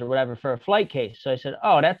euros or whatever for a flight case. So I said,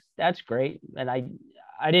 oh, that's great, and I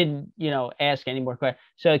didn't ask any more questions.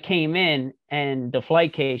 So it came in, and the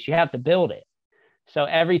flight case, you have to build it. So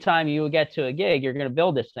every time you get to a gig, you're going to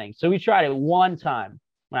build this thing. So we tried it one time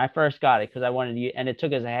when I first got it, because I wanted to, and it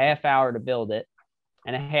took us a half hour to build it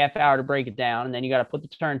and a half hour to break it down. And then you got to put the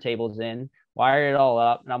turntables in, wire it all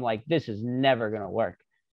up. And I'm like, this is never going to work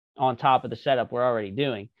on top of the setup we're already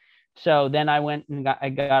doing. So then I went and I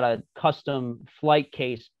got a custom flight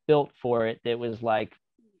case built for it that was like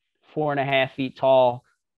 4.5 feet tall,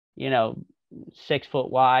 6 foot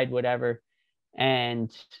wide, whatever. And,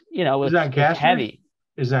 it's heavy.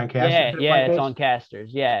 Is that on casters? Yeah, it's on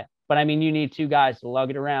casters. Yeah. But I mean, you need 2 guys to lug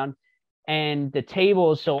it around. And the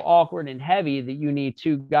table is so awkward and heavy that you need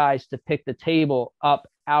 2 guys to pick the table up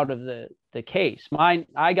out of the case. Mine,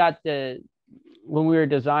 when we were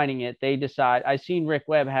designing it, I seen Rick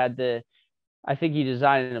Webb had I think he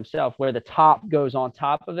designed it himself, where the top goes on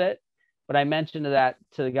top of it. But I mentioned that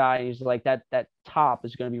to the guy, he's like, that top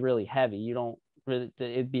is going to be really heavy. You don't really,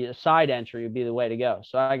 it'd be a side entry would be the way to go.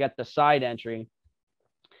 So I got the side entry,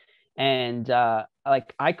 and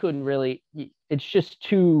I couldn't really, it's just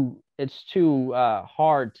too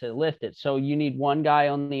hard to lift it. So you need 1 guy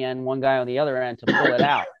on the end, 1 guy on the other end to pull it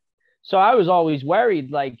out. So I was always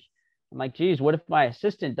worried, I'm like, geez, what if my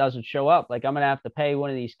assistant doesn't show up? Like, I'm going to have to pay one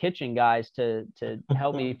of these kitchen guys to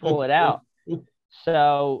help me pull it out.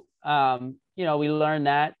 So, we learned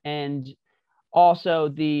that. And also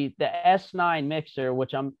the S9 mixer,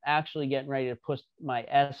 which I'm actually getting ready to push my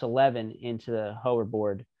S11 into the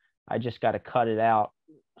hoverboard. I just got to cut it out.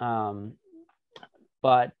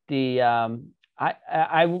 But it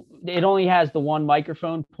only has the 1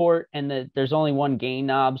 microphone port, and there's only 1 gain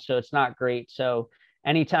knob, so it's not great. So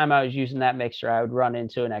anytime I was using that mixer, I would run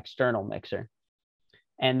into an external mixer,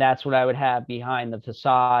 and that's what I would have behind the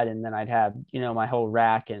facade. And then I'd have, my whole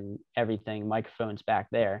rack and everything, microphones back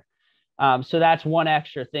there. So that's 1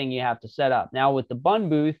 extra thing you have to set up. Now with the bun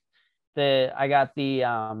booth, I got the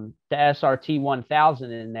SRT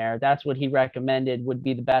 1000 in there. That's what he recommended would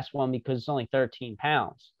be the best one, because it's only 13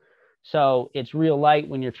 pounds. So it's real light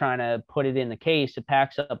when you're trying to put it in the case. It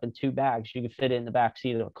packs up in 2 bags. You can fit it in the back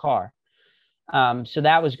seat of a car. So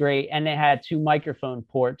that was great. And it had 2 microphone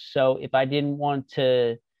ports. So if I didn't want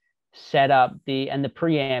to set up the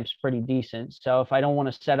preamp's pretty decent. So if I don't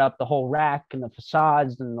want to set up the whole rack and the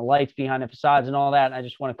facades and the lights behind the facades and all that, and I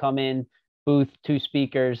just want to come in, booth, 2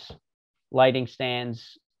 speakers, lighting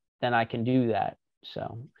stands, then I can do that.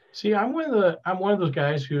 So see, I'm one of those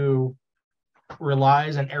guys who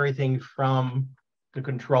relies on everything from the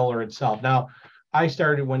controller itself. Now, I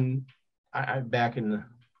started when I back in the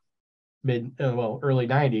early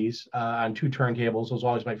 90s on 2 turntables. Those were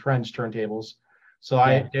always my friends' turntables. So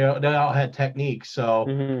yeah. They all had Techniques.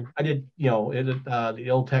 So I did, the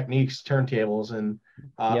old Techniques turntables, and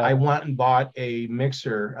I went and bought a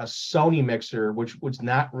mixer, a Sony mixer, which was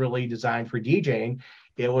not really designed for DJing.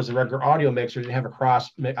 It was a regular audio mixer. It didn't have a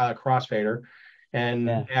crossfader.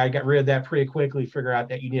 And I got rid of that pretty quickly, figure out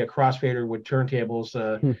that you need a crossfader with turntables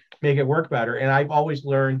to make it work better. And I've always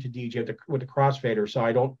learned to DJ with the crossfader.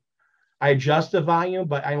 So I adjust the volume,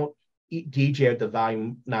 but I don't DJ with the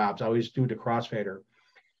volume knobs. I always do the crossfader.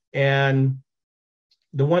 And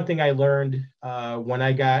the one thing I learned when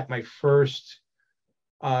I got my first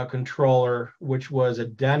controller, which was a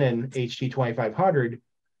Denon HT2500,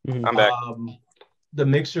 I'm back. The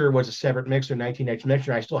mixer was a separate mixer, 19-inch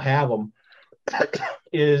mixer. I still have them.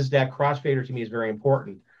 Is that crossfader to me is very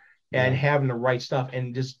important, and having the right stuff,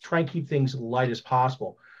 and just try and keep things light as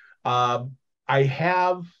possible. I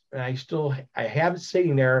have it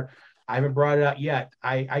sitting there. I haven't brought it out yet.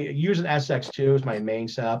 I use an SX2 as my main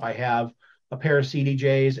setup. I have a pair of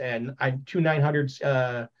CDJs and 2 900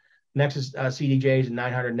 Nexus CDJs and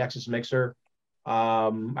 900 Nexus mixer.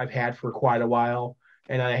 I've had for quite a while,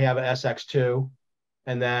 and I have an SX2,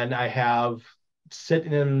 and then I have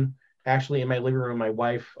sitting in my living room. My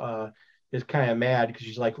wife is kind of mad because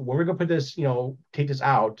she's like, when we're gonna put this, take this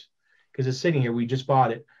out, because it's sitting here. We just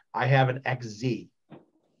bought it. I have an XZ.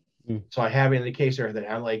 So I have it in the case or everything.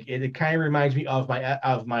 I'm like, it kind of reminds me of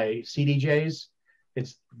my CDJs.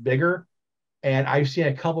 It's bigger, and I've seen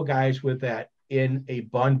a couple guys with that in a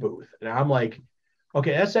bun booth, and I'm like,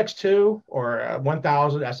 okay, SX2 or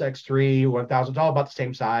 1000, SX3, 1000, it's all about the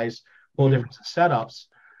same size, a little different setups.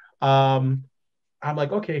 I'm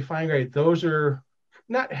like, okay, fine, great. Those are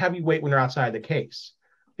not heavyweight when they're outside the case.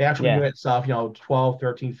 The actual unit itself, 12,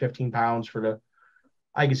 13, 15 pounds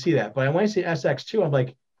I can see that. But when I say SX2, I'm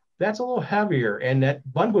like, that's a little heavier, and that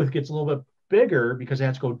bun booth gets a little bit bigger because it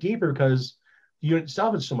has to go deeper because the unit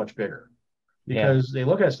itself is so much bigger because they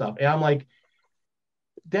look at stuff. And I'm like,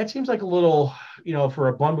 that seems like a little, for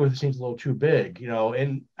a bun booth, it seems a little too big,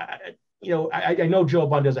 and I know Joe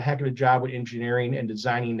Bunn does a heck of a job with engineering and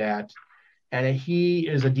designing that. And he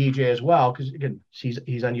is a DJ as well, because again, he's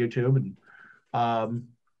on YouTube and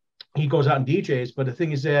he goes out and DJs. But the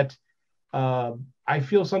thing is that I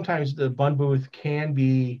feel sometimes the bun booth can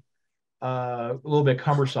be a little bit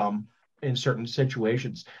cumbersome in certain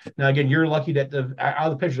situations. Now, again, you're lucky that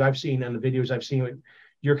out of the pictures I've seen and the videos I've seen,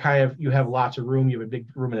 you have lots of room. You have a big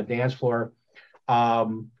room in a dance floor.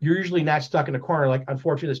 You're usually not stuck in a corner. Like,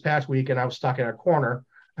 unfortunately, this past weekend, I was stuck in a corner,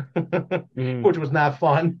 which was not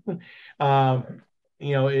fun. That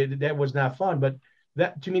was not fun. But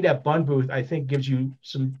that, to me, that bun booth, I think, gives you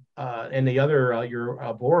some, and the other,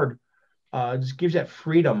 your board, just gives that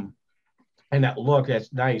freedom and that look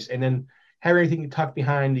that's nice. And then have everything tucked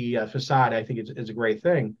behind the facade, I think is a great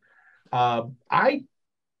thing. I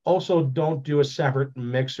also don't do a separate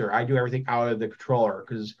mixer. I do everything out of the controller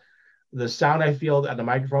because the sound I feel and the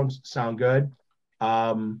microphones sound good. You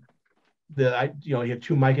have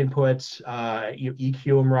 2 mic inputs. You EQ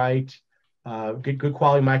them right. Get good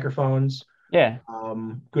quality microphones. Yeah.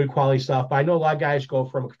 Good quality stuff. But I know a lot of guys go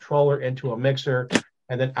from a controller into a mixer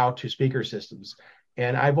and then out to speaker systems.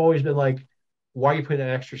 And I've always been like, why are you putting an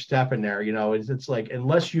extra step in there? It's like,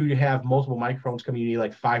 unless you have multiple microphones coming, you need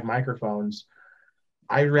like 5 microphones.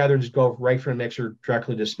 I'd rather just go right from the mixer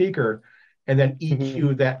directly to speaker and then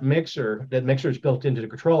EQ that mixer. That mixer is built into the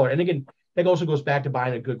controller. And again, that also goes back to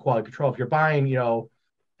buying a good quality controller. If you're buying, an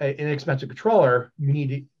inexpensive controller, you need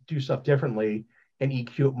to do stuff differently and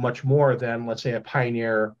EQ it much more than, let's say, a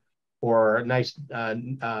Pioneer or a nice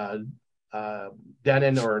Denon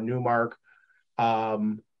or a Newmark.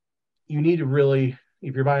 You need to really,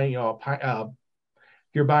 if you're buying,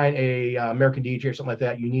 you're buying a American DJ or something like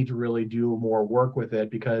that, you need to really do more work with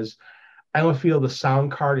it, because I don't feel the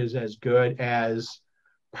sound card is as good as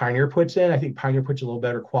Pioneer puts in. I think Pioneer puts a little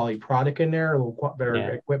better quality product in there, a little better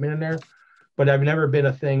equipment in there. But I've never been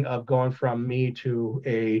a thing of going from me to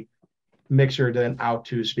a mixer then out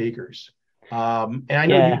to speakers. And I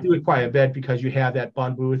know you do it quite a bit because you have that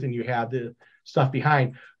bun booth and you have the stuff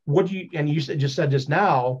behind. You just said just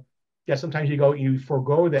now, yeah, sometimes you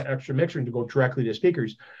forego that extra mixer and to go directly to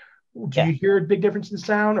speakers. Do you hear a big difference in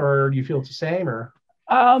sound, or do you feel it's the same? Or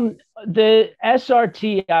the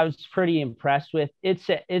SRT I was pretty impressed with. It's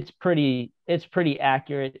pretty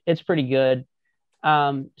accurate. It's pretty good.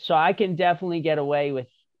 So I can definitely get away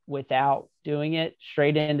without doing it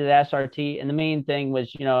straight into the SRT. And the main thing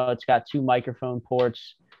was, it's got 2 microphone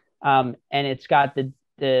ports, and it's got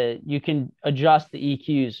you can adjust the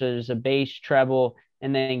EQs. So there's a bass, treble,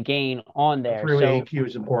 and then gain on there. Really, EQ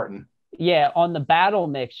is important. Yeah, on the battle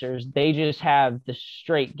mixers, they just have the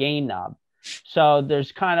straight gain knob. So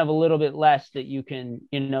there's kind of a little bit less that you can,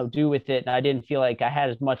 do with it. And I didn't feel like I had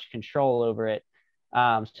as much control over it.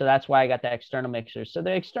 So that's why I got the external mixer. So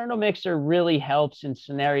the external mixer really helps in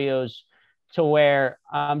scenarios to where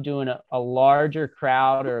I'm doing a larger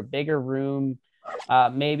crowd or a bigger room.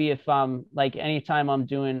 Maybe if I'm like, anytime I'm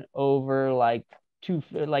doing over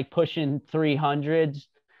pushing 300s,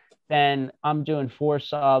 then I'm doing 4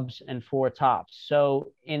 subs and 4 tops.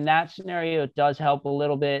 So in that scenario, it does help a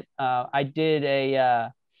little bit. I did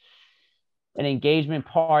an engagement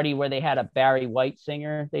party where they had a Barry White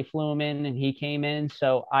singer. They flew him in and he came in.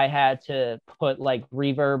 So I had to put like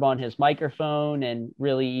reverb on his microphone and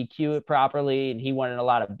really EQ it properly. And he wanted a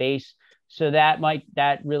lot of bass. So that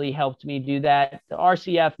really helped me do that. The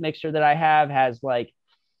RCF mixer that I have has like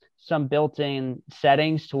some built-in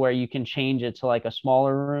settings to where you can change it to like a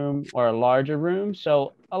smaller room or a larger room.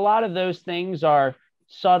 So a lot of those things are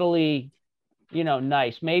subtly,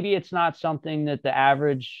 nice. Maybe it's not something that the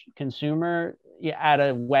average consumer at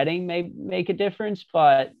a wedding may make a difference,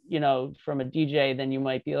 but, from a DJ, then you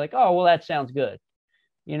might be like, oh, well, that sounds good.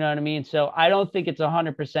 You know what I mean? So I don't think it's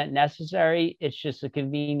 100% necessary. It's just a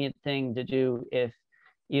convenient thing to do if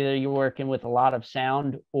either you're working with a lot of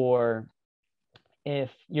sound or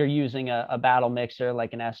if you're using a battle mixer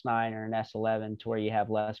like an S9 or an S11 to where you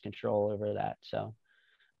have less control over that. So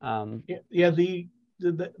the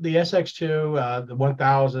SX2, the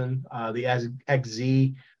 1000, the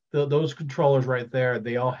XZ, those controllers right there,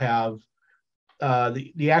 they all have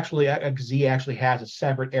the XZ actually has a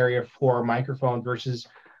separate area for microphone versus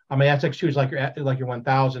SX2 is like your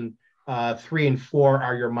 1000. 3 and 4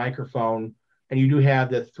 are your microphone, and you do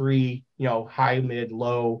have the 3 high, mid,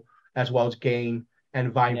 low, as well as gain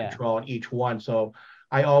and volume control on each one. So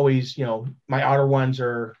I always, my outer ones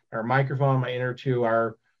are microphone, my inner 2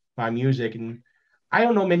 are my music. And I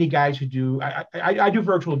don't know many guys who do. I do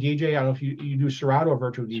virtual DJ. I don't know if you do Serato or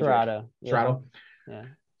virtual DJ. Serato. Yeah. Serato. Yeah.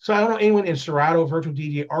 So I don't know anyone in Serato, virtual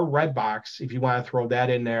DJ, or Redbox if you want to throw that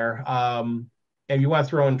in there. And you want to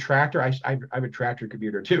throw in Traktor, I have a Traktor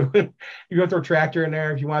computer too. You want to throw Traktor in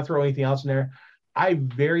there. If you want to throw anything else in there, I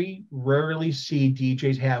very rarely see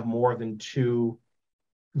DJs have more than 2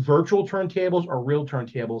 virtual turntables or real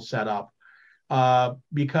turntables set up.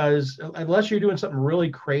 Because unless you're doing something really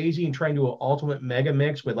crazy and trying to do an ultimate mega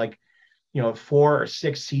mix with 4 or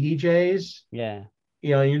 6 CDJs, Yeah.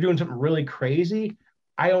 And you're doing something really crazy,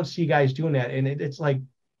 I don't see guys doing that. And it's like,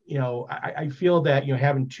 I feel that,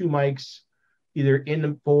 having 2 mics either in the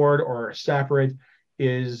board or separate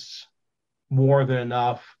is more than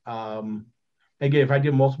enough. Again, if I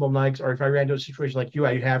did multiple mics, or if I ran into a situation like you,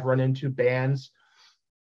 I have run into bands.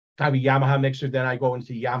 I have a Yamaha mixer, then I go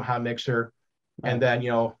into the Yamaha mixer, and then,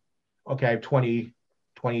 okay, I have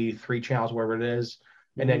 23 channels, whatever it is.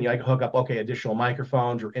 And then I can hook up, additional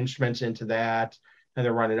microphones or instruments into that, and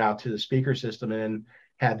then run it out to the speaker system and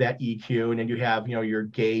have that EQ. And then you have, your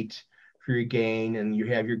gate for your gain, and you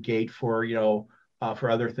have your gate for, for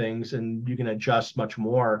other things, and you can adjust much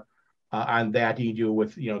more on that than you do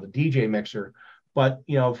with, the DJ mixer. But,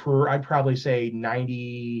 I'd probably say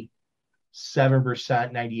 97%,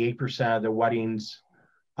 98% of the weddings,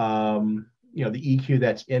 the EQ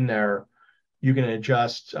that's in there, you can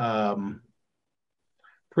adjust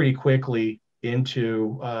pretty quickly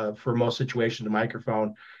into, for most situations, the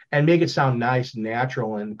microphone, and make it sound nice,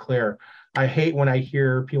 natural, and clear. I hate when I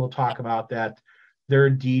hear people talk about that their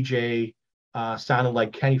DJ sounded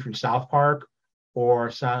like Kenny from South Park,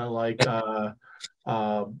 or sounded like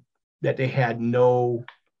that they had no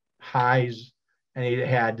highs and they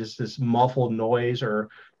had this muffled noise, or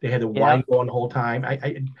they had the whine going the whole time.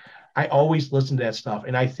 I always listen to that stuff.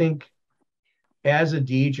 And I think as a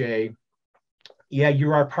DJ,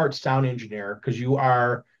 you are part sound engineer, because you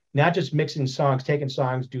are not just mixing songs, taking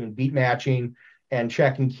songs, doing beat matching and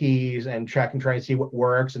checking keys and trying to see what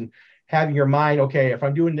works, and having your mind, okay, if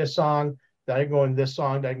I'm doing this song, then I can go in this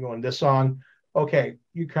song, then I can go in this song. Okay,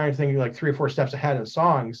 you kind of thinking like 3 or 4 steps ahead in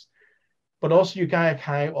songs, but also you kind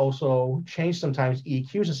of also change sometimes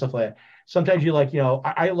EQs and stuff like that. Sometimes you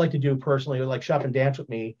I like to do personally, like Shop and Dance with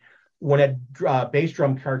Me, when that bass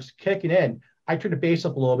drum starts kicking in, I turn the bass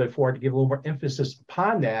up a little bit for it to give a little more emphasis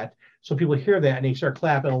upon that, so people hear that and they start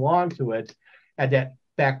clapping along to it at that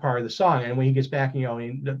back part of the song. And when he gets back,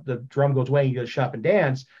 and the drum goes away, you go to Shop and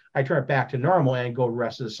Dance, I turn it back to normal and go the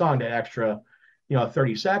rest of the song, that extra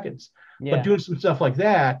 30 seconds. But doing some stuff like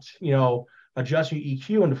that, adjusting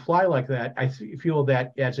EQ on the fly like that, I feel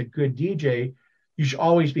that as a good DJ, you should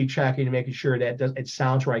always be checking and making sure that it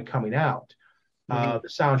sounds right coming out. The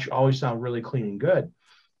sound should always sound really clean and good.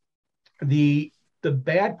 The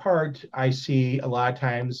bad part I see a lot of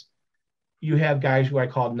times, you have guys who I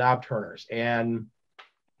call knob turners, and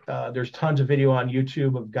there's tons of video on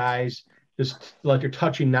YouTube of guys just like they're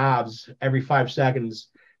touching knobs every 5 seconds,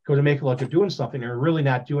 go to make it like they're doing something. They're really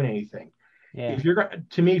not doing anything. Yeah. If you're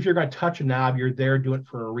going to touch a knob, you're there doing it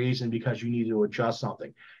for a reason, because you need to adjust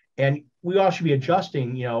something. And we all should be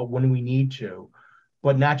adjusting, when we need to,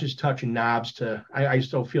 but not just touching knobs I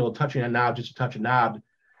still feel touching a knob just to touch a knob,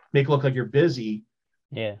 make it look like you're busy,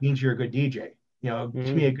 means you're a good DJ. To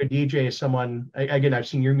me, a good DJ is someone, again, I've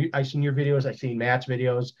seen your videos, I've seen Matt's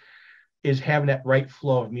videos, is having that right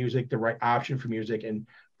flow of music, the right option for music, and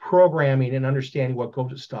programming and understanding what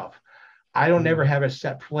goes with stuff. I don't never have a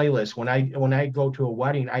set playlist. When I go to a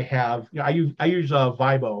wedding, I have, I use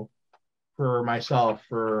Vibo for myself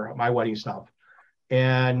for my wedding stuff,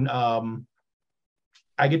 and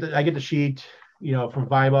I get the sheet, from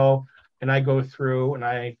Vibo, and I go through and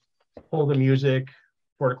I pull the music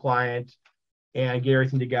for the client and get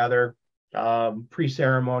everything together,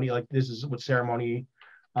 pre-ceremony. Like, this is what ceremony.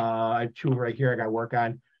 I have 2 right here I got to work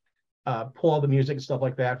on. Pull all the music and stuff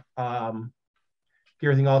like that. Get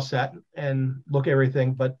everything all set and look at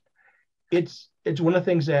everything. But it's one of the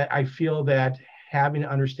things that I feel that having an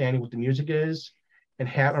understanding what the music is, and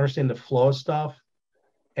understand the flow of stuff,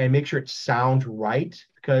 and make sure it sounds right,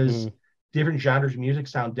 because different genres of music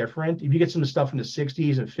sound different. If you get some of the stuff from the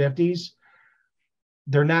 60s and 50s,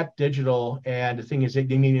 they're not digital, and the thing is they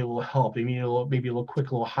need a little help. They need maybe a little quick,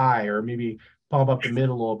 a little high, or maybe pump up the mid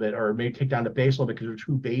a little bit, or maybe take down the bass a little bit because they're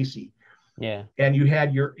too bassy. Yeah. And you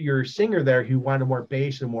had your singer there who wanted more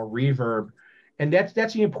bass and more reverb, and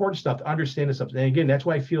that's the important stuff to understand this stuff. And again, that's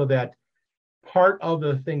why I feel that part of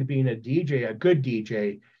the thing being a DJ, a good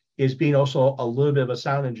DJ, is being also a little bit of a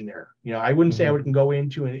sound engineer. I wouldn't say I would go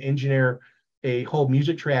into and engineer a whole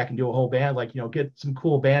music track and do a whole band, like, get some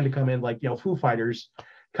cool band to come in, like, Foo Fighters,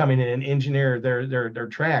 come in and engineer their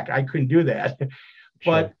track. I couldn't do that.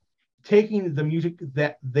 But Sure. taking the music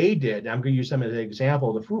that they did, I'm going to use them as an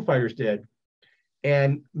example, the Foo Fighters did,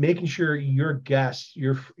 and making sure your guest,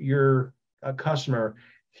 your customer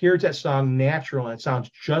hears that song natural and it sounds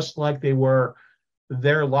just like they were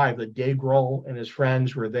there live. That Dave Grohl and his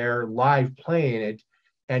friends were there live playing it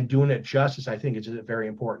and doing it justice, I think is a very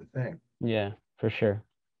important thing. Yeah, for sure.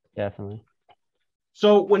 Definitely.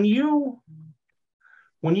 So when you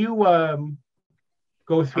go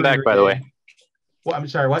through I'm back, your by the way. day, well, I'm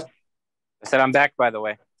sorry, what? I said I'm back, by the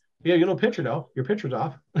way. Yeah, you know, picture though. Your picture's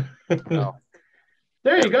off. Oh.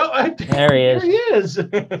 There you go. There he is. There he is.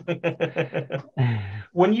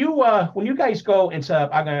 When you guys go and set up,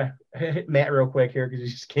 I'm gonna hit Matt real quick here because he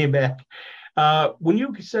just came back. When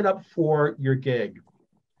you set up for your gig,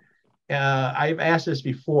 I've asked this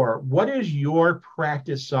before. What is your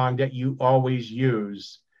practice song that you always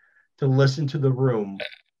use to listen to the room?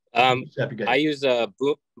 I use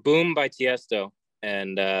Boom by Tiesto,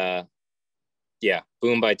 and yeah,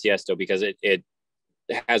 Boom by Tiesto, because it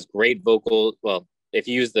has great vocal. Well, if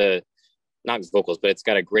you use not vocals, but it's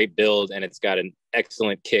got a great build and it's got an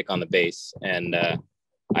excellent kick on the bass. And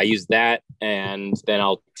I use that, and then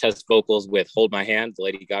I'll test vocals with Hold My Hand, the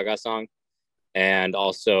Lady Gaga song, and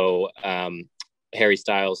also Harry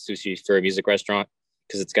Styles' Sushi for a Music Restaurant,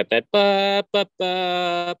 because it's got that ba ba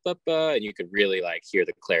ba ba ba, and you could really like hear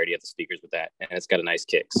the clarity of the speakers with that, and it's got a nice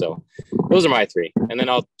kick. So those are my three, and then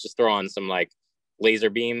I'll just throw on some like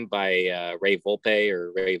Laser Beam by Ray Volpe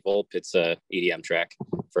or Ray Volpe. It's a EDM track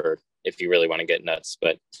for if you really want to get nuts,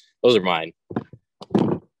 but those are mine.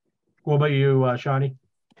 What about you, Shawnee?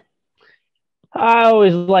 I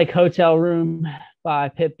always like Hotel Room by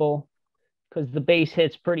Pitbull because the bass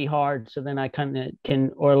hits pretty hard. So then I kind of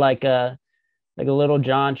can, or like a Little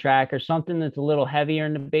John track or something that's a little heavier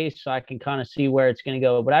in the bass, so I can kind of see where it's going to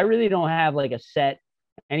go. But I really don't have like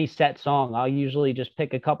any set song. I'll usually just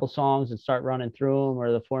pick a couple songs and start running through them,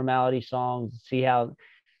 or the formality songs, see how,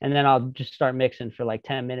 and then I'll just start mixing for like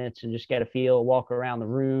 10 minutes and just get a feel, walk around the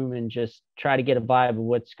room and just try to get a vibe of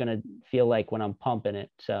what's going to feel like when I'm pumping it.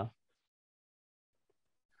 So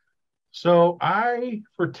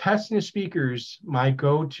for testing the speakers, my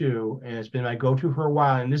go-to, and it's been my go-to for a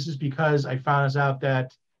while, and this is because I found out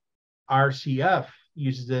that RCF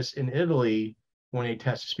uses this in Italy when they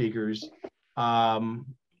test the speakers,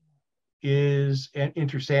 is an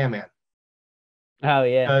Enter Sandman. Oh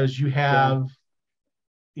yeah. Because you have,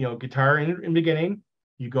 guitar in the beginning,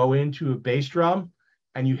 you go into a bass drum,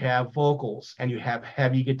 and you have vocals, and you have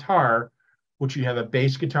heavy guitar, which you have a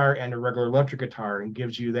bass guitar and a regular electric guitar, and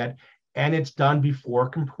gives you that. And it's done before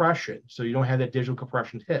compression, so you don't have that digital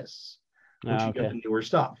compression hiss, which you get the newer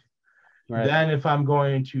stuff. Right. Then if I'm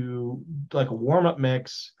going to like a warm-up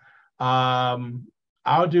mix,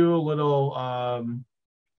 I'll do a little,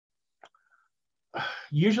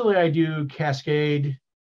 usually I do Cascade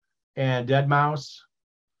and Deadmau5.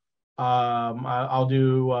 I'll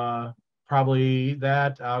do probably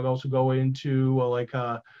that. I'll also go into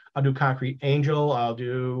I'll do Concrete Angel. I'll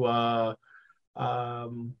do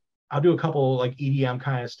a couple like EDM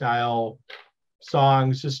kind of style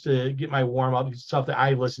songs just to get my warm up, stuff that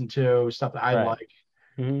I listen to, stuff that I like,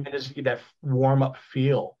 and just get that warm up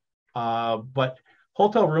feel. But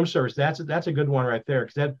Hotel Room Service, that's a good one right there,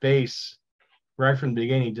 because that bass right from the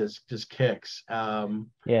beginning just kicks. And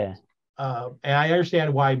I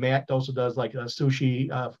understand why Matt also does like a sushi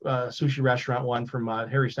restaurant one from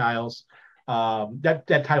Harry Styles.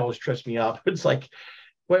 That title has tripped me up. It's like,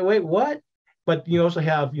 wait, what? But you also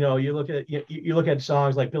have, you look at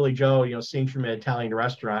songs like Billy Joe, sings from an Italian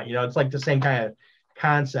restaurant. It's like the same kind of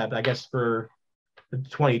concept, I guess, for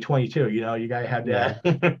 2022. You gotta have that.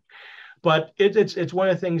 Yeah. But it's one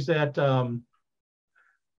of the things that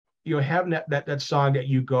having that song that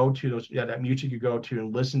you go to, that music you go to,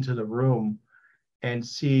 and listen to the room and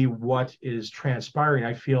see what is transpiring.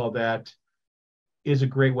 I feel that is a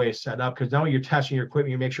great way to set up, because not only you're testing your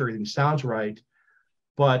equipment, you make sure everything sounds right,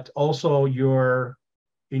 but also you're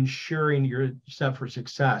ensuring you're set for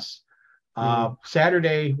success.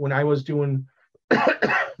 Saturday, when I was doing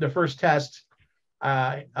the first test,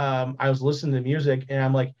 I was listening to music and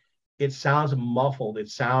I'm like, it sounds muffled. It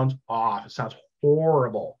sounds off. It sounds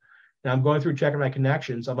horrible. And I'm going through checking my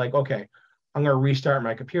connections. I'm like, okay, I'm going to restart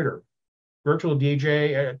my computer. Virtual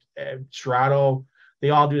DJ, Serato, they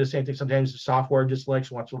all do the same thing. Sometimes the software just wants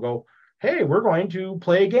to go, hey, we're going to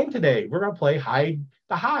play a game today. We're going to play hide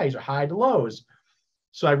the highs or hide the lows.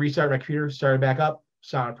 So I restarted my computer, started back up,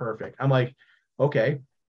 sounded perfect. I'm like, okay.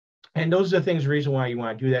 And those are the things, the reason why you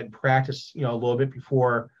want to do that and practice, a little bit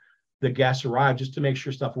before the guests arrive, just to make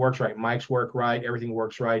sure stuff works right. Mics work right, everything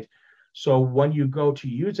works right. So when you go to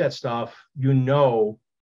use that stuff, you know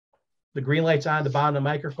the green light's on the bottom of the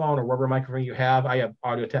microphone or whatever microphone you have. I have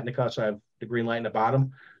Audio Technica, so I have the green light in the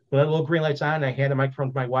bottom. When that little green light's on, I hand the microphone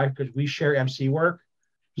to my wife because we share MC work.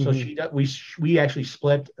 So we actually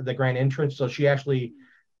split the grand entrance. So she actually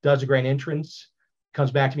does the grand entrance,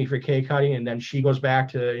 comes back to me for cake cutting, and then she goes back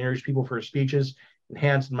to introduce people for speeches and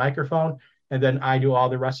hands the microphone. And then I do all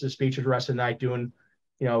the rest of the speeches the rest of the night, doing,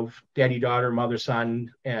 daddy, daughter, mother,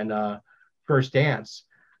 son, and first dance.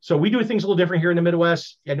 So we do things a little different here in the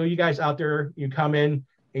Midwest. I know you guys out there, you come in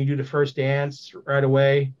and you do the first dance right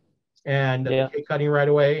away and the cake cutting right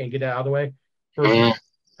away and get it out of the way.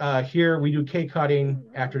 Here we do cake cutting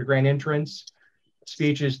after the grand entrance,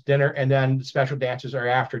 speeches, dinner, and then the special dances are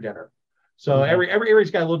after dinner. So every area's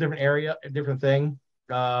got a little different area, a different thing.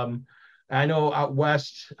 I know out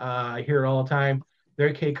west, I hear it all the time,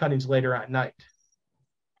 their cake cutting's later at night.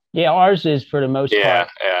 Yeah, ours is for the most part.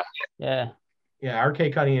 Yeah, our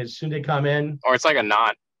cake cutting is as soon as they come in. Or it's like a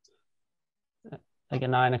non. Like a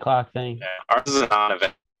 9 o'clock thing. Yeah, ours is a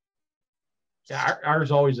non-event. Yeah, ours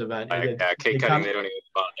is always an event. Cake cutting, they don't even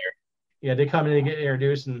go on there. Yeah, they come in and get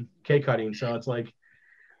introduced and cake cutting. So it's like,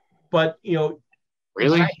 but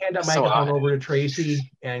really? I hand that microphone over to Tracy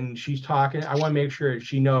and she's talking. I want to make sure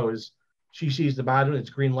she knows. She sees the bottom, it's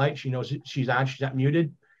green light. She knows she's on, she's not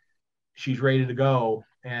muted. She's ready to go.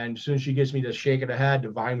 And as soon as she gives me the shake of the head, the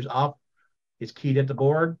volume's up, it's keyed at the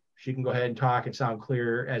board, she can go ahead and talk and sound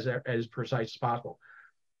clear as precise as possible.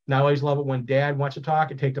 Now, I always love it when dad wants to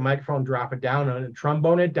talk and take the microphone, drop it down and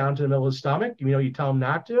trombone it down to the middle of the stomach. You tell him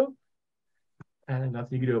not to. And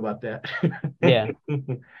nothing you can do about that. Yeah.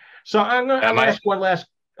 So I'm gonna ask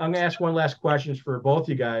one last question for both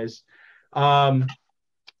you guys.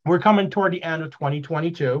 We're coming toward the end of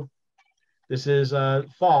 2022. This is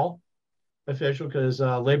fall official because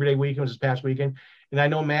Labor Day weekend was this past weekend. And I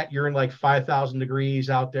know, Matt, you're in like 5,000 degrees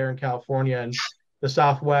out there in California, and the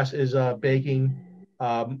Southwest is baking.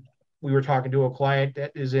 We were talking to a client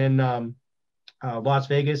that is in Las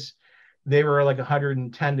Vegas. They were like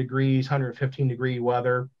 110 degrees, 115 degree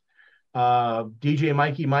weather. DJ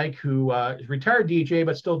Mikey Mike, who is retired DJ,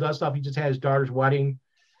 but still does stuff. He just had his daughter's wedding.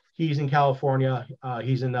 He's in California.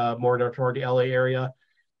 He's in more toward the LA area.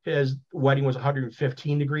 His wedding was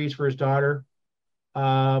 115 degrees for his daughter.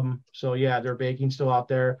 So yeah, they're baking still out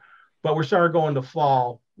there, but we're starting going to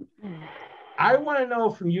fall. I want to know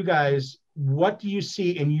from you guys, what do you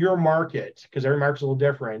see in your market? Because every market's a little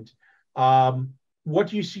different. What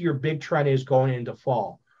do you see your big trend is going into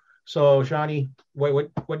fall? So Shawnee,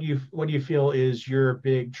 what do you feel is your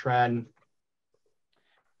big trend?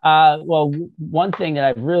 Well, one thing that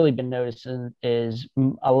I've really been noticing is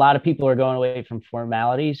a lot of people are going away from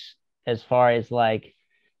formalities as far as like,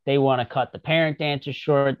 they want to cut the parent dances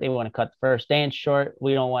short. They want to cut the first dance short.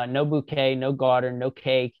 We don't want no bouquet, no garter, no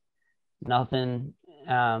cake, nothing.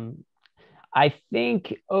 I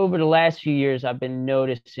think over the last few years, I've been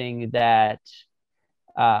noticing that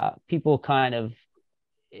people kind of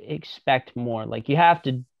expect more. Like you have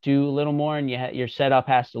to do a little more and your setup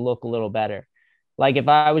has to look a little better. Like if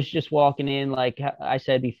I was just walking in, like I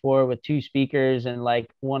said before, with 2 speakers and like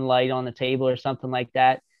 1 light on the table or something like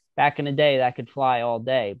that, back in the day, that could fly all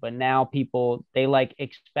day. But now people, they like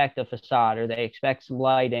expect a facade or they expect some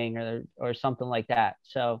lighting or something like that.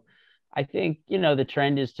 So I think, the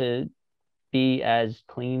trend is to be as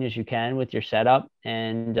clean as you can with your setup.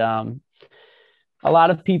 And a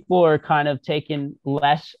lot of people are kind of taking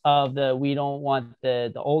less of we don't want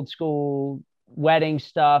the old school wedding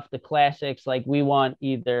stuff, the classics. Like we want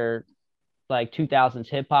either like 2000s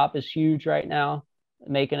hip hop is huge right now,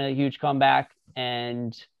 making a huge comeback.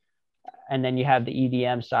 And then you have the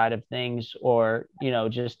EDM side of things, or,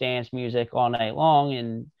 just dance music all night long.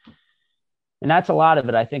 And that's a lot of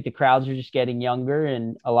it. I think the crowds are just getting younger,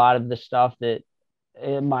 and a lot of the stuff that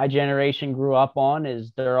my generation grew up on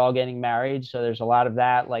is they're all getting married. So there's a lot of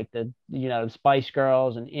that, like the Spice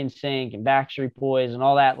Girls and NSYNC and Backstreet Boys and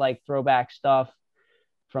all that like throwback stuff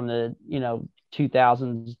from the,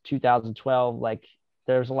 2000s, 2012, like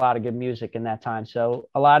there's a lot of good music in that time. So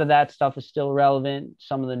a lot of that stuff is still relevant.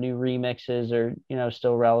 Some of the new remixes are,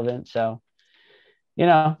 still relevant. So,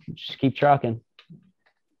 just keep trucking.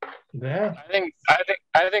 Yeah.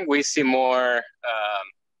 I think we see more,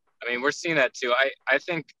 we're seeing that too. I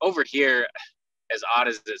think over here, as odd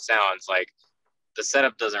as it sounds, like the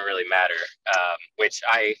setup doesn't really matter, which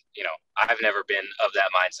I've never been of that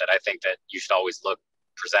mindset. I think that you should always look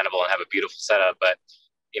presentable and have a beautiful setup. But,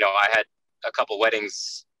 I had a couple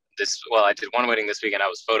weddings I did one wedding this weekend I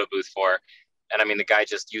was photo booth for, And I mean, the guy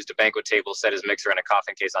just used a banquet table, set his mixer in a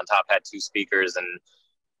coffin case on top, had 2 speakers, and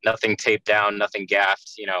nothing taped down, nothing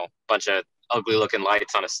gaffed, you know, bunch of ugly looking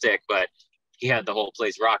lights on a stick, but he had the whole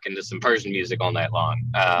place rocking to some Persian music all night long.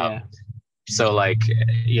 So like,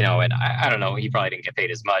 you know, and I don't know, he probably didn't get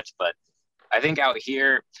paid as much, but I think out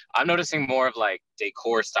here, I'm noticing more of like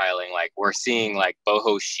decor styling. Like we're seeing like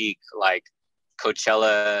boho chic, like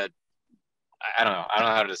Coachella. I don't know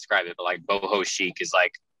how to describe it, but like boho chic is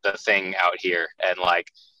like the thing out here, and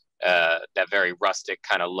like that very rustic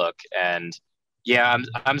kind of look. And yeah,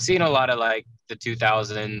 I'm seeing a lot of like the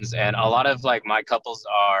 2000s, and a lot of like my couples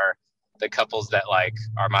are the couples that like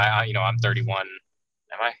are my, you know, I'm 31.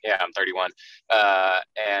 Am I? Yeah, I'm 31.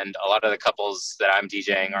 And a lot of the couples that I'm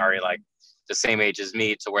DJing are like the same age as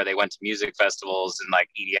me, to where they went to music festivals and like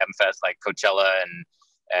EDM fest, like Coachella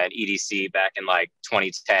and EDC back in like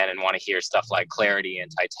 2010, and want to hear stuff like Clarity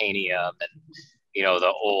and Titanium and, you know,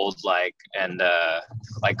 the old like, and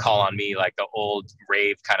like Call on Me, like the old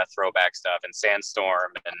rave kind of throwback stuff, and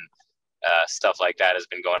Sandstorm and stuff like that has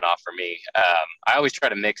been going off for me. I always try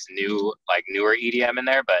to mix newer EDM in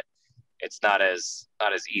there, but it's not as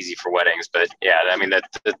easy for weddings. But yeah, I mean,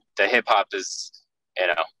 the hip hop is, you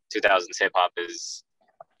know, 2000s hip hop is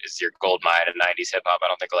your gold mine, and 90s hip hop I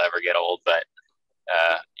don't think will ever get old. But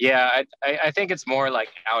yeah, I think it's more like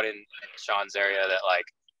out in Sean's area that, like,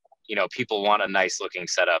 you know, people want a nice looking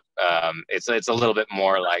setup. It's a little bit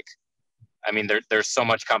more like, I mean, there's so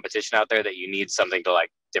much competition out there that you need something to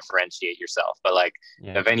like differentiate yourself. But like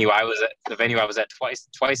the venue I was at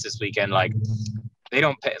twice this weekend, like they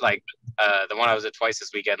don't pay, like the one I was at twice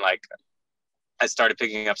this weekend, like I started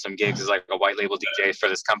picking up some gigs as like a white label DJ for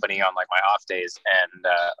this company on like my off days, and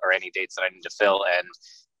or any dates that I need to fill. And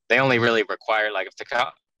they only really require, like, if the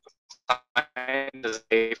client does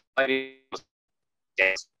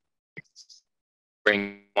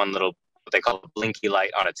bring one little, what they call a blinky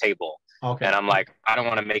light on a table. Okay. And I'm like, I don't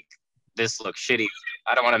want to make this look shitty.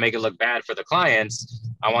 I don't want to make it look bad for the clients.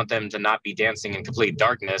 I want them to not be dancing in complete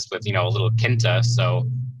darkness with, you know, a little quinta. So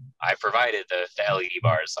I provided the LED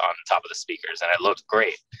bars on top of the speakers, and it looked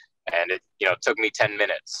great. And it, you know, took me 10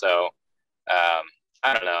 minutes. So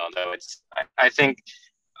I don't know, though. I think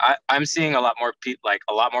I'm seeing a lot more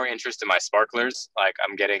a lot more interest in my sparklers. Like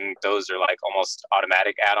I'm getting, those are like almost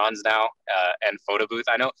automatic add-ons now. And photo booth.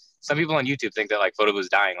 I know some people on YouTube think that like photo booth's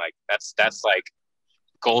dying. Like that's like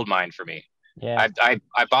gold mine for me. Yeah. I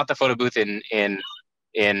bought the photo booth in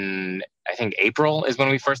I think April is when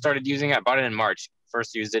we first started using it. I bought it in March.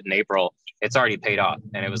 First used it in April. It's already paid off,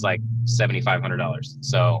 and it was like $7,500.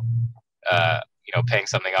 So you know, paying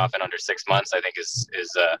something off in under 6 months, I think is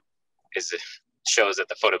shows that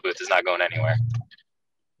the photo booth is not going anywhere.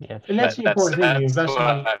 Yeah, and that's the important thing.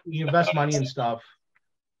 You invest money in stuff.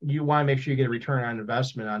 You want to make sure you get a return on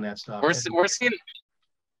investment on that stuff. We're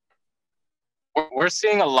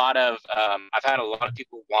seeing a lot of. I've had a lot of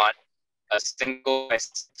people want a single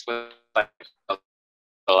with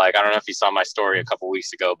like, I don't know if you saw my story a couple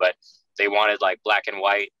weeks ago, but they wanted like black and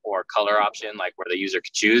white or color option, like where the user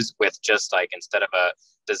could choose, with just like, instead of a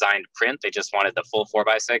designed print, they just wanted the full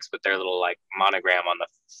 4x6 with their little like monogram on the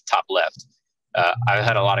top left. I've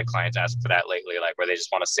had a lot of clients ask for that lately, like where they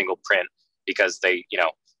just want a single print, because they, you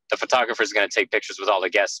know, the photographer is going to take pictures with all the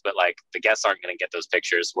guests, but like the guests aren't going to get those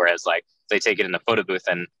pictures. Whereas like they take it in the photo booth,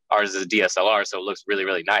 and ours is a DSLR, so it looks really,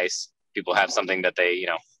 really nice. People have something that they, you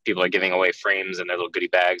know, people are giving away frames and their little goodie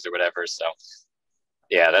bags or whatever. So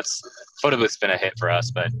yeah, that's, photo booth's been a hit for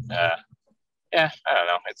us. But yeah, I don't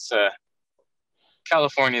know. It's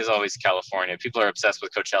California is always California. People are obsessed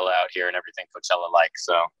with Coachella out here and everything Coachella likes.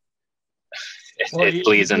 So it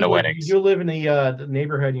bleeds into weddings. You live in the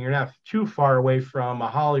neighborhood, and you're not too far away from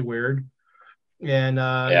Hollywood. And you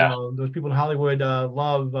know, those people in Hollywood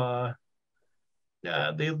love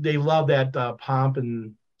they love that pomp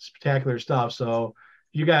and spectacular stuff. So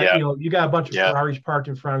you got you got a bunch of Ferraris parked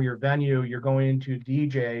in front of your venue. You're going into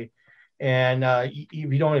DJ, and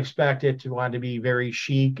you don't expect it to want to be very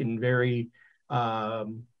chic and very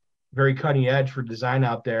very cutting edge for design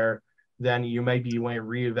out there. Then you want to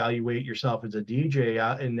reevaluate yourself as a DJ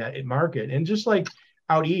out in that market. And just like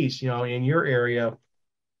out east, you know, in your area,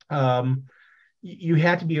 you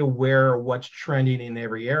have to be aware of what's trending in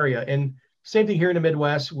every area. And same thing here in the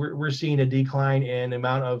Midwest, we're seeing a decline in the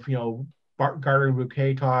amount of, you know, garter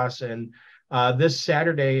bouquet toss. And this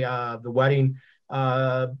Saturday, the wedding,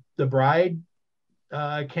 the bride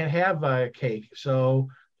can't have a cake, so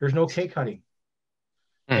there's no cake cutting,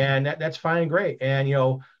 and that's fine and great. And you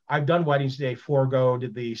know, I've done weddings today.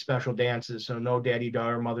 Did the special dances, so no daddy,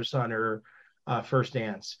 daughter, mother, son, or first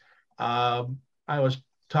dance. I was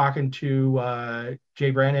talking to Jay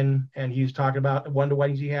Brennan, and he's talking about one of the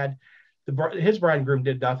weddings he had. His bride and groom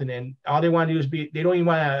did nothing, and all they want to do is they don't even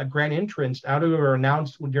want a grand entrance out of or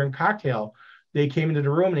announced during cocktail. They came into the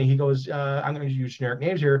room, and he goes, I'm going to use generic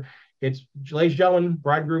names here. It's, ladies and gentlemen,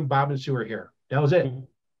 bride and groom, Bob and Sue are here. That was it. Mm-hmm.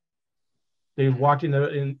 They walked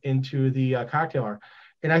into the cocktail hour.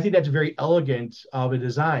 And I think that's very elegant of a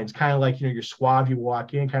design. It's kind of like, you're suave, you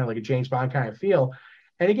walk in, kind of like a James Bond kind of feel.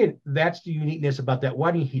 And again, that's the uniqueness about that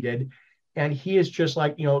wedding he did. And he is just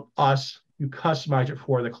like, us, you customize it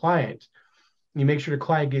for the client. You make sure the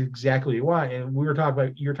client gets exactly what you want. And you were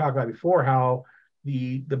talking about before how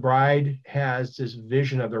the bride has this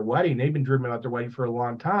vision of their wedding. They've been dreaming about their wedding for a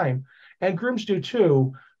long time. And grooms do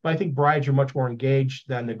too. But I think brides are much more engaged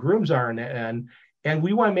than the grooms are in that end. And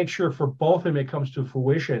we want to make sure for both of them, it comes to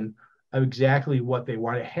fruition of exactly what they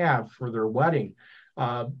want to have for their wedding.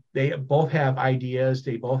 They both have ideas.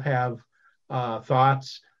 They both have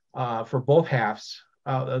thoughts for both halves,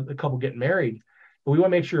 the couple getting married. But we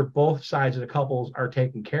want to make sure both sides of the couples are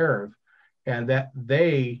taken care of, and that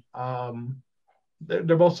they're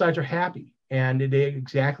both sides are happy and they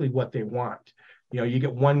exactly what they want. You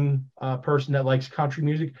get one person that likes country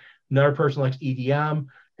music, another person likes EDM,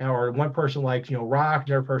 or one person likes, rock,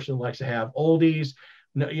 another person likes to have oldies.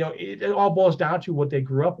 It all boils down to what they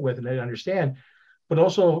grew up with and they understand. But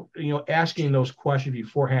also, asking those questions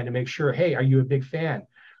beforehand to make sure, hey, are you a big fan?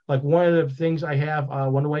 Like one of the things I have,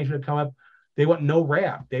 one of the ways that come up, they want no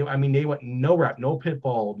rap. They want no rap, no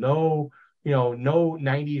Pitbull, no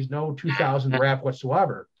 90s, no 2000 rap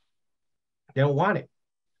whatsoever. They don't want it.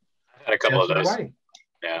 I've had a couple of those.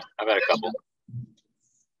 Yeah, I've had a couple.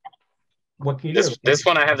 What can you do? This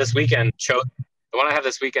one I have this weekend chose. The one I have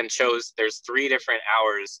this weekend chose. There's 3 different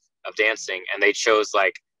hours of dancing, and they chose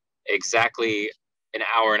like exactly an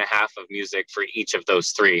hour and a half of music for each of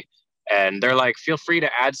those 3. And they're like, feel free to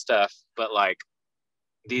add stuff, but like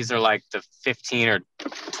these are like the 15 or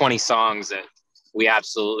 20 songs that we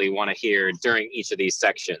absolutely want to hear during each of these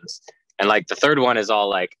sections. And like the third one is all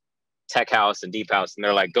like tech house and deep house, and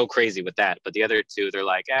they're like, go crazy with that. But the other 2, they're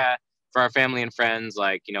like, for our family and friends,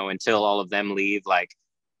 like, until all of them leave, like,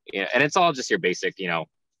 and it's all just your basic,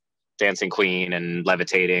 Dancing Queen and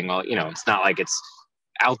Levitating, all, it's not like it's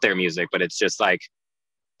out there music, but it's just like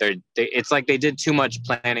it's like they did too much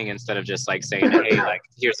planning instead of just like saying, hey, like,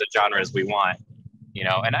 here's the genres we want,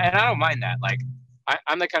 and I don't mind that. Like,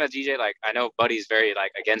 I'm the kind of DJ, like, I know Buddy's very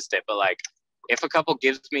like against it, but like if a couple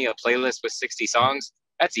gives me a playlist with 60 songs,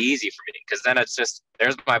 that's easy for me, because then it's just,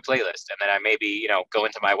 there's my playlist, and then I maybe, go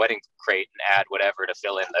into my wedding crate and add whatever to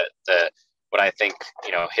fill in the what I think,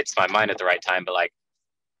 hits my mind at the right time. But like,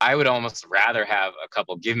 I would almost rather have a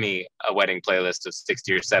couple give me a wedding playlist of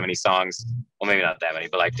 60 or 70 songs, well, maybe not that many,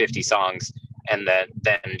 but like 50 songs, and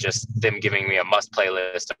then just them giving me a must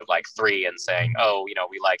playlist of like 3 and saying, oh,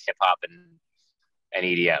 we like hip hop and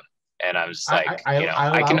EDM, and I'm just like,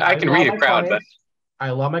 I can read a crowd, but I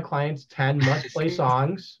love my clients 10 must-play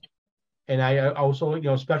songs, and I also,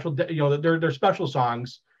 special, they're special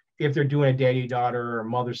songs if they're doing a daddy-daughter or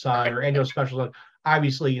mother-son or any of those special songs.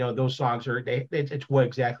 Obviously, those songs are it's what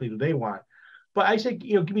exactly do they want. But I say,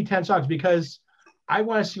 give me 10 songs, because I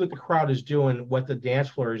want to see what the crowd is doing, what the dance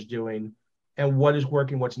floor is doing, and what is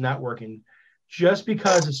working, what's not working. Just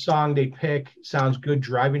because a song they pick sounds good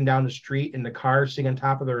driving down the street in the car, singing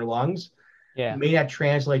top of their lungs, may not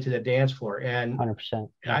translate to the dance floor. And 100%.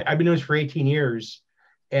 I've been doing this for 18 years,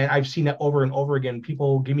 and I've seen that over and over again.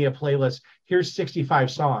 People give me a playlist. Here's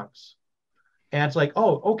 65 songs. And it's like,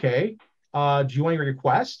 oh, okay. Do you want your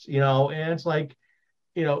request? And it's like,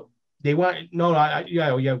 they want, we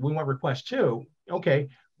want requests too. Okay.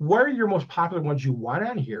 What are your most popular ones you want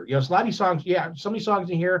on here? So a lot of these songs, so many songs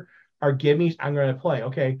in here are give me, I'm going to play.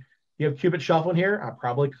 Okay. You have Cupid Shuffle in here. I'll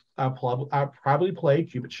probably play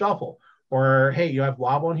Cupid Shuffle. Or, hey, you have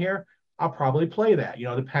Wobble in here. I'll probably play that,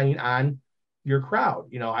 depending on your crowd.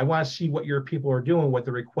 I want to see what your people are doing, what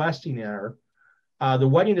they're requesting there. The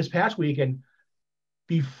wedding this past weekend,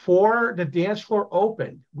 before the dance floor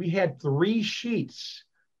opened, we had 3 sheets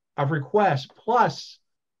of requests, plus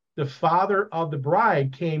the father of the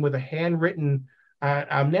bride came with a handwritten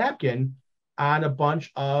napkin on a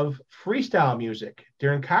bunch of freestyle music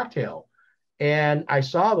during cocktail. And I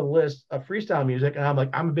saw the list of freestyle music, and I'm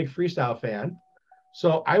like, I'm a big freestyle fan.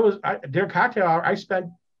 So during cocktail hour,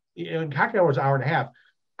 cocktail hour was an hour and a half.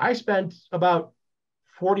 I spent about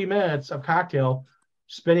 40 minutes of cocktail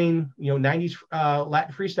spinning, 90s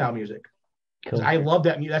Latin freestyle music. Cool. I love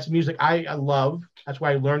that. That's music I love. That's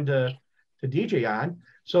why I learned to DJ on.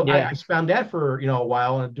 So I spent that for, a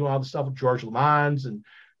while, and doing all the stuff with George Lamons and,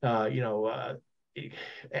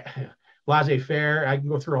 laissez-faire. I can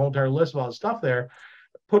go through a whole entire list of all the stuff there,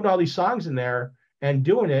 putting all these songs in there and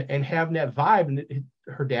doing it and having that vibe. And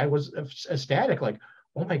her dad was ecstatic, like,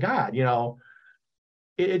 oh my God,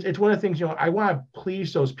 it's one of the things, I want to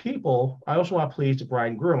please those people. I also want to please the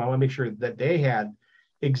bride and groom. I want to make sure that they had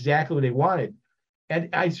exactly what they wanted. And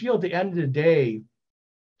I feel at the end of the day,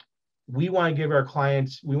 we want to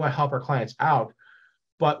help our clients out,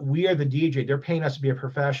 but we are the DJ. They're paying us to be a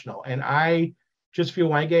professional. And I just feel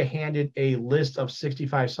when I get handed a list of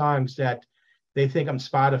 65 songs that they think I'm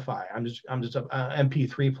Spotify. I'm just an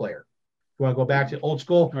MP3 player. You want to go back to old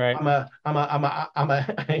school? Right. I'm an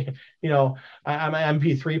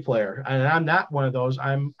MP3 player, and I'm not one of those.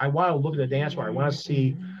 I want to look at the dance floor. I want to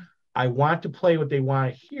see. I want to play what they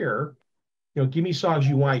want to hear. Give me songs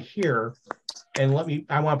you want to hear, and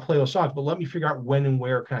I want to play those songs, but let me figure out when and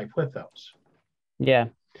where can I put those. Yeah.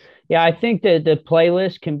 Yeah, I think that the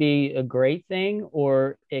playlist can be a great thing,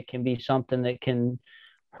 or it can be something that can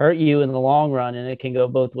hurt you in the long run, and it can go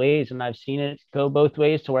both ways. And I've seen it go both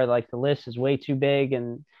ways to where like the list is way too big,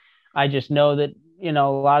 and I just know that, a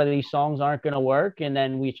lot of these songs aren't going to work, and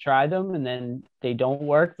then we try them and then they don't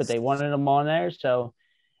work, but they wanted them on there. So,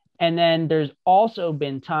 and then there's also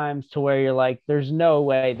been times to where you're like, there's no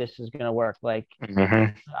way this is going to work. Like,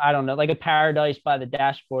 I don't know, like a Paradise by the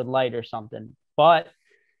Dashboard Light or something. But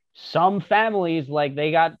some families, like,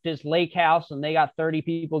 they got this lake house and they got 30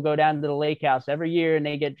 people go down to the lake house every year and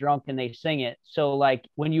they get drunk and they sing it. So like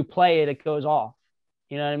when you play it, it goes off.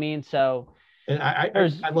 You know what I mean? So, and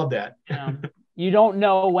I love that. You don't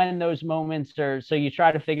know when those moments are. So you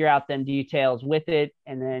try to figure out them details with it.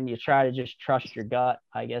 And then you try to just trust your gut,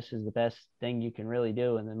 I guess, is the best thing you can really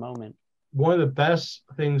do in the moment. One of the best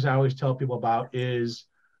things I always tell people about is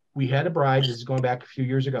we had a bride, this is going back a few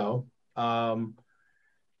years ago.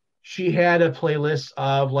 She had a playlist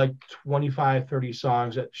of like 25, 30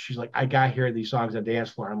 songs that she's like, I got to hear these songs on the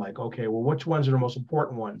dance floor. I'm like, okay, well, which ones are the most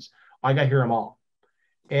important ones? I got to hear them all.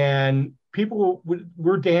 And people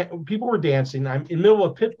were dancing. I'm in the middle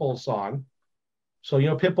of a Pitbull song. So,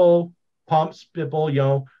 Pitbull pumps,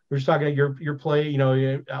 Pitbull, we're just talking your play,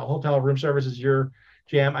 hotel room service is your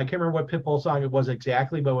jam. I can't remember what Pitbull song it was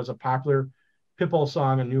exactly, but it was a popular Pitbull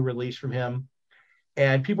song, a new release from him.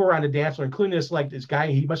 And people were on the dance floor, including this guy.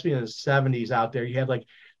 He must be in his 70s out there. You had like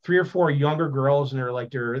 3 or 4 younger girls, and they're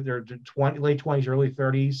like their late 20s, early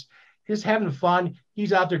 30s, just having fun.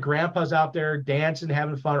 He's out there, grandpa's out there dancing,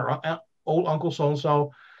 having fun, or old uncle so and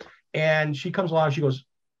so. And she comes along, she goes,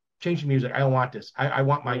 "Change the music. I don't want this. I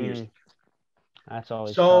want my music." That's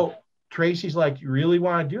always so. Tough. Tracy's like, "You really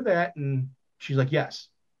want to do that?" And she's like, "Yes."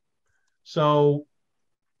 So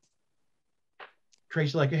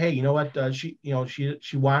Tracy's like, "Hey, you know what? She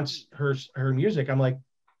wants her music." I'm like,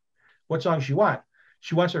 "What song does she want?"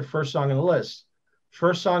 She wants her first song on the list.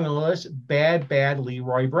 First song on the list, "Bad Bad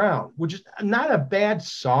Leroy Brown," which is not a bad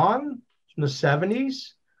song from the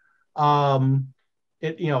 70s.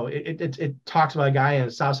 It talks about a guy in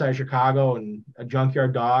the south side of Chicago and a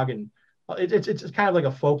junkyard dog, and it's kind of like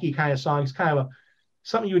a folky kind of song. It's kind of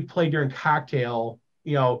something you would play during cocktail,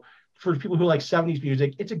 for people who like 70s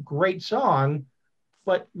music. It's a great song,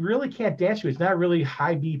 but really can't dance to it. It's not really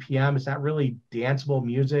high BPM. It's not really danceable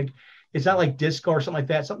music. It's not like disco or something like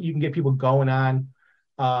that. Something you can get people going on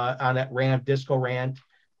that disco rant.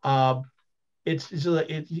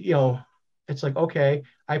 It's like, okay,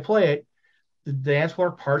 I play it. The dance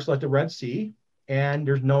floor parts like the Red Sea, and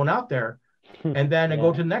there's no one out there. And then I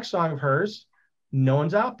go to the next song of hers, no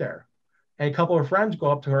one's out there. And a couple of friends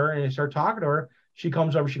go up to her and they start talking to her. She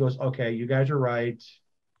comes over, she goes, "Okay, you guys are right.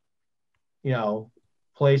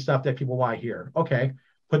 Play stuff that people want to hear." Okay,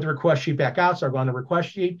 put the request sheet back out, start going on the request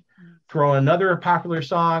sheet, throw another popular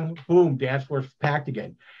song, boom, dance floor packed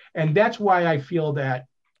again. And that's why I feel that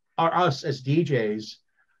us as DJs,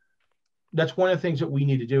 that's one of the things that we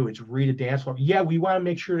need to do is read a dance floor. Yeah, we want to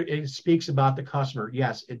make sure it speaks about the customer.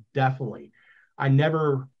 Yes, it definitely. I'm not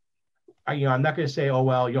going to say, "Oh,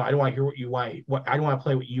 well, I don't want to hear what you want. I don't want to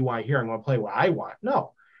play what you want to hear. I'm going to play what I want."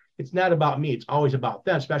 No, it's not about me. It's always about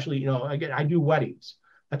them, especially, again, I do weddings.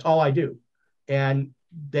 That's all I do. And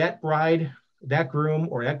that bride, that groom,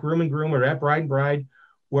 or that groom and groom, or that bride and bride,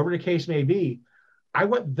 whoever the case may be, I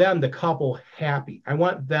want them, the couple, happy. I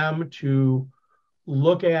want them to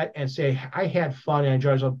look at and say, "I had fun and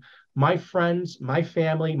enjoyed myself." My friends, my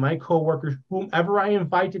family, my coworkers, whomever I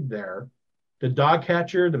invited there, the dog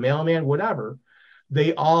catcher, the mailman, whatever,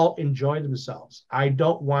 they all enjoy themselves. I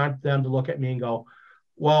don't want them to look at me and go,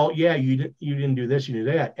 "Well, yeah, you didn't do this, you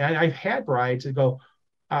did that." And I've had brides that go,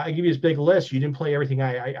 "I give you this big list. You didn't play everything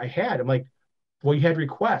I had." I'm like, "Well, you had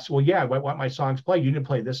requests." "Well, yeah, I want my songs played. You didn't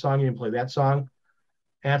play this song. You didn't play that song."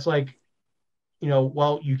 And it's like,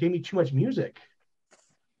 well, you gave me too much music.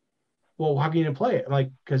 Well, how can you play it? I'm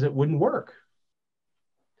like, because it wouldn't work.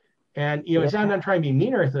 And, it's not that I'm trying to be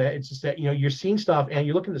mean or anything. It's just that, you're seeing stuff and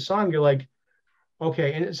you look at the song, you're like,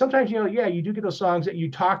 okay. And sometimes, you do get those songs that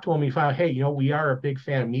you talk to them, you find out, hey, we are a big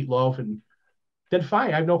fan of Meatloaf, and then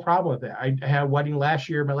fine. I have no problem with that. I had a wedding last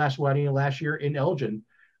year, my last wedding last year in Elgin.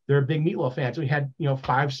 They're big Meatloaf fans. We had,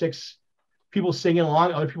 5, 6 people singing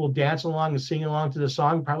along, other people dancing along and singing along to the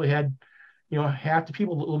song. Probably had, half the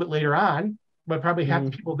people a little bit later on, but probably half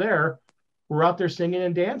the people there were out there singing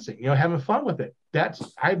and dancing, having fun with it.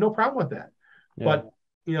 I have no problem with that. Yeah. But,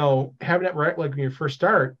 having it right, like when you first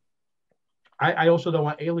start, I also don't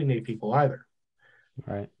want to alienate people either.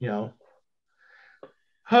 Right.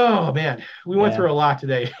 Oh man, we went through a lot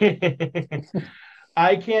today.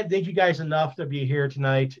 I can't thank you guys enough to be here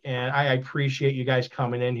tonight. And I appreciate you guys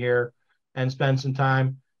coming in here and spend some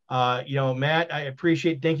time. Matt,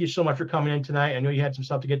 thank you so much for coming in tonight. I know you had some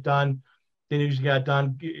stuff to get done. Then you just got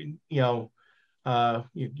done,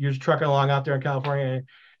 you're trucking along out there in California.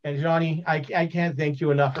 And Johnny, I can't thank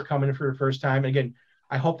you enough for coming in for the first time. And again,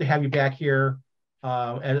 I hope to have you back here.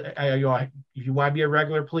 If you want to be a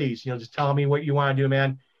regular, please, just tell me what you want to do,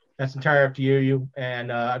 man. That's entirely up to you.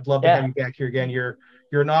 And I'd love to have you back here again. You're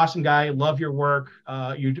an awesome guy. Love your work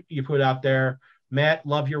you put out there. Matt,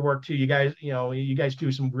 love your work too. You guys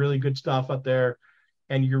do some really good stuff out there,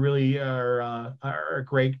 and you really are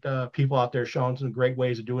great people out there showing some great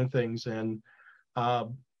ways of doing things. And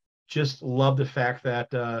just love the fact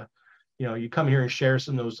that you come here and share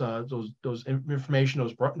some of those information,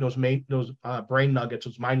 those brain nuggets,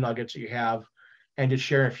 those mind nuggets that you have, and just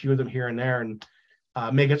share a few of them here and there, and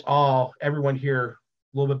make everyone here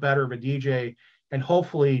a little bit better of a DJ. And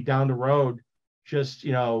hopefully down the road, just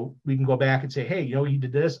we can go back and say, hey, you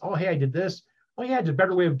did this. Oh, hey, I did this. Oh yeah, it's a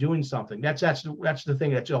better way of doing something. That's the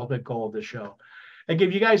thing. That's the ultimate goal of this show. Again,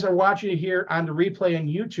 if you guys are watching it here on the replay on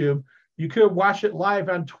YouTube, you could watch it live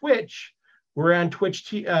on Twitch. We're on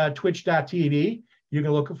twitch.tv. You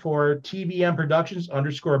can look for TBM Productions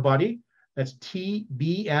 _buddy. That's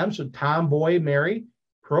TBM, so Tom Boy Mary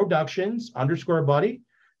Productions _buddy.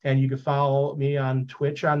 And you can follow me on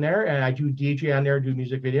Twitch on there. And I do DJ on there, do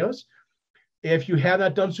music videos. If you have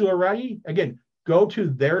not done so already, again, go to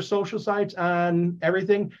their social sites on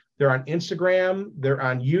everything. They're on Instagram. They're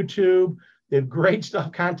on YouTube. They have great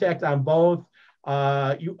stuff. Contact on both. You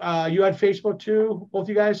on Facebook too, both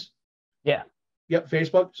you guys? Yeah. Yep,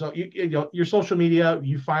 Facebook. So your social media,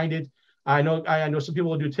 you find it. I know some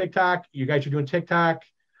people will do TikTok. You guys are doing TikTok.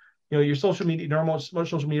 Your social media, normal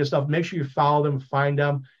social media stuff. Make sure you follow them, find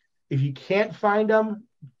them. If you can't find them,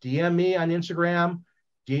 DM me on Instagram.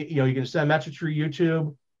 You can send a message through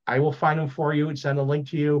YouTube. I will find them for you and send a link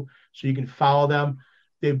to you so you can follow them.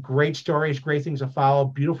 They have great stories, great things to follow,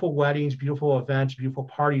 beautiful weddings, beautiful events, beautiful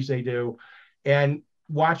parties they do. And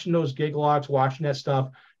watching those gig logs, watching that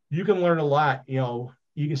stuff, you can learn a lot. You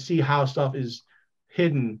can see how stuff is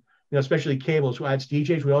hidden, especially cables. As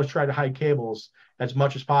DJs, we always try to hide cables as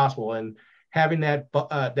much as possible. And having that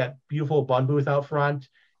beautiful bun booth out front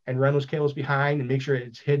and run those cables behind and make sure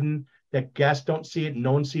it's hidden, that guests don't see it,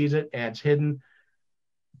 no one sees it, and it's hidden.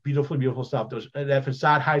 Beautiful stuff. That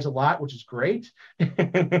facade hides a lot, which is great.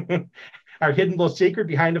 Our hidden little secret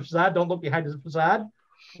behind the facade. Don't look behind the facade.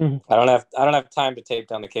 I don't have time to tape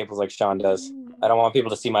down the cables like Sean does. I don't want people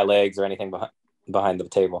to see my legs or anything behind the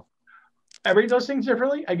table. Everybody does things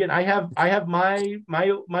differently. Again, I have my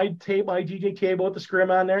tape, my DJ table with the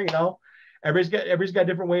scrim on there. Everybody's got a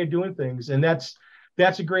different way of doing things, and that's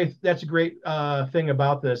a great thing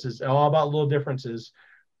about this. Is all about little differences.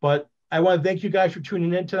 But I want to thank you guys for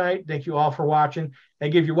tuning in tonight. Thank you all for watching.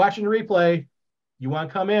 And if you're watching the replay, you want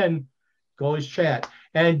to come in, go always chat.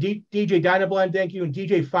 And DJ Dynablend, thank you. And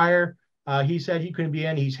DJ Fire, he said he couldn't be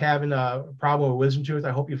in. He's having a problem with wisdom tooth.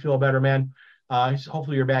 I hope you feel better, man.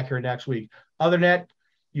 Hopefully you're back here next week. Other than that,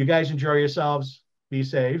 you guys enjoy yourselves. Be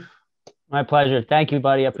safe. My pleasure. Thank you,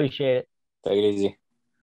 buddy. I appreciate it. Take it easy.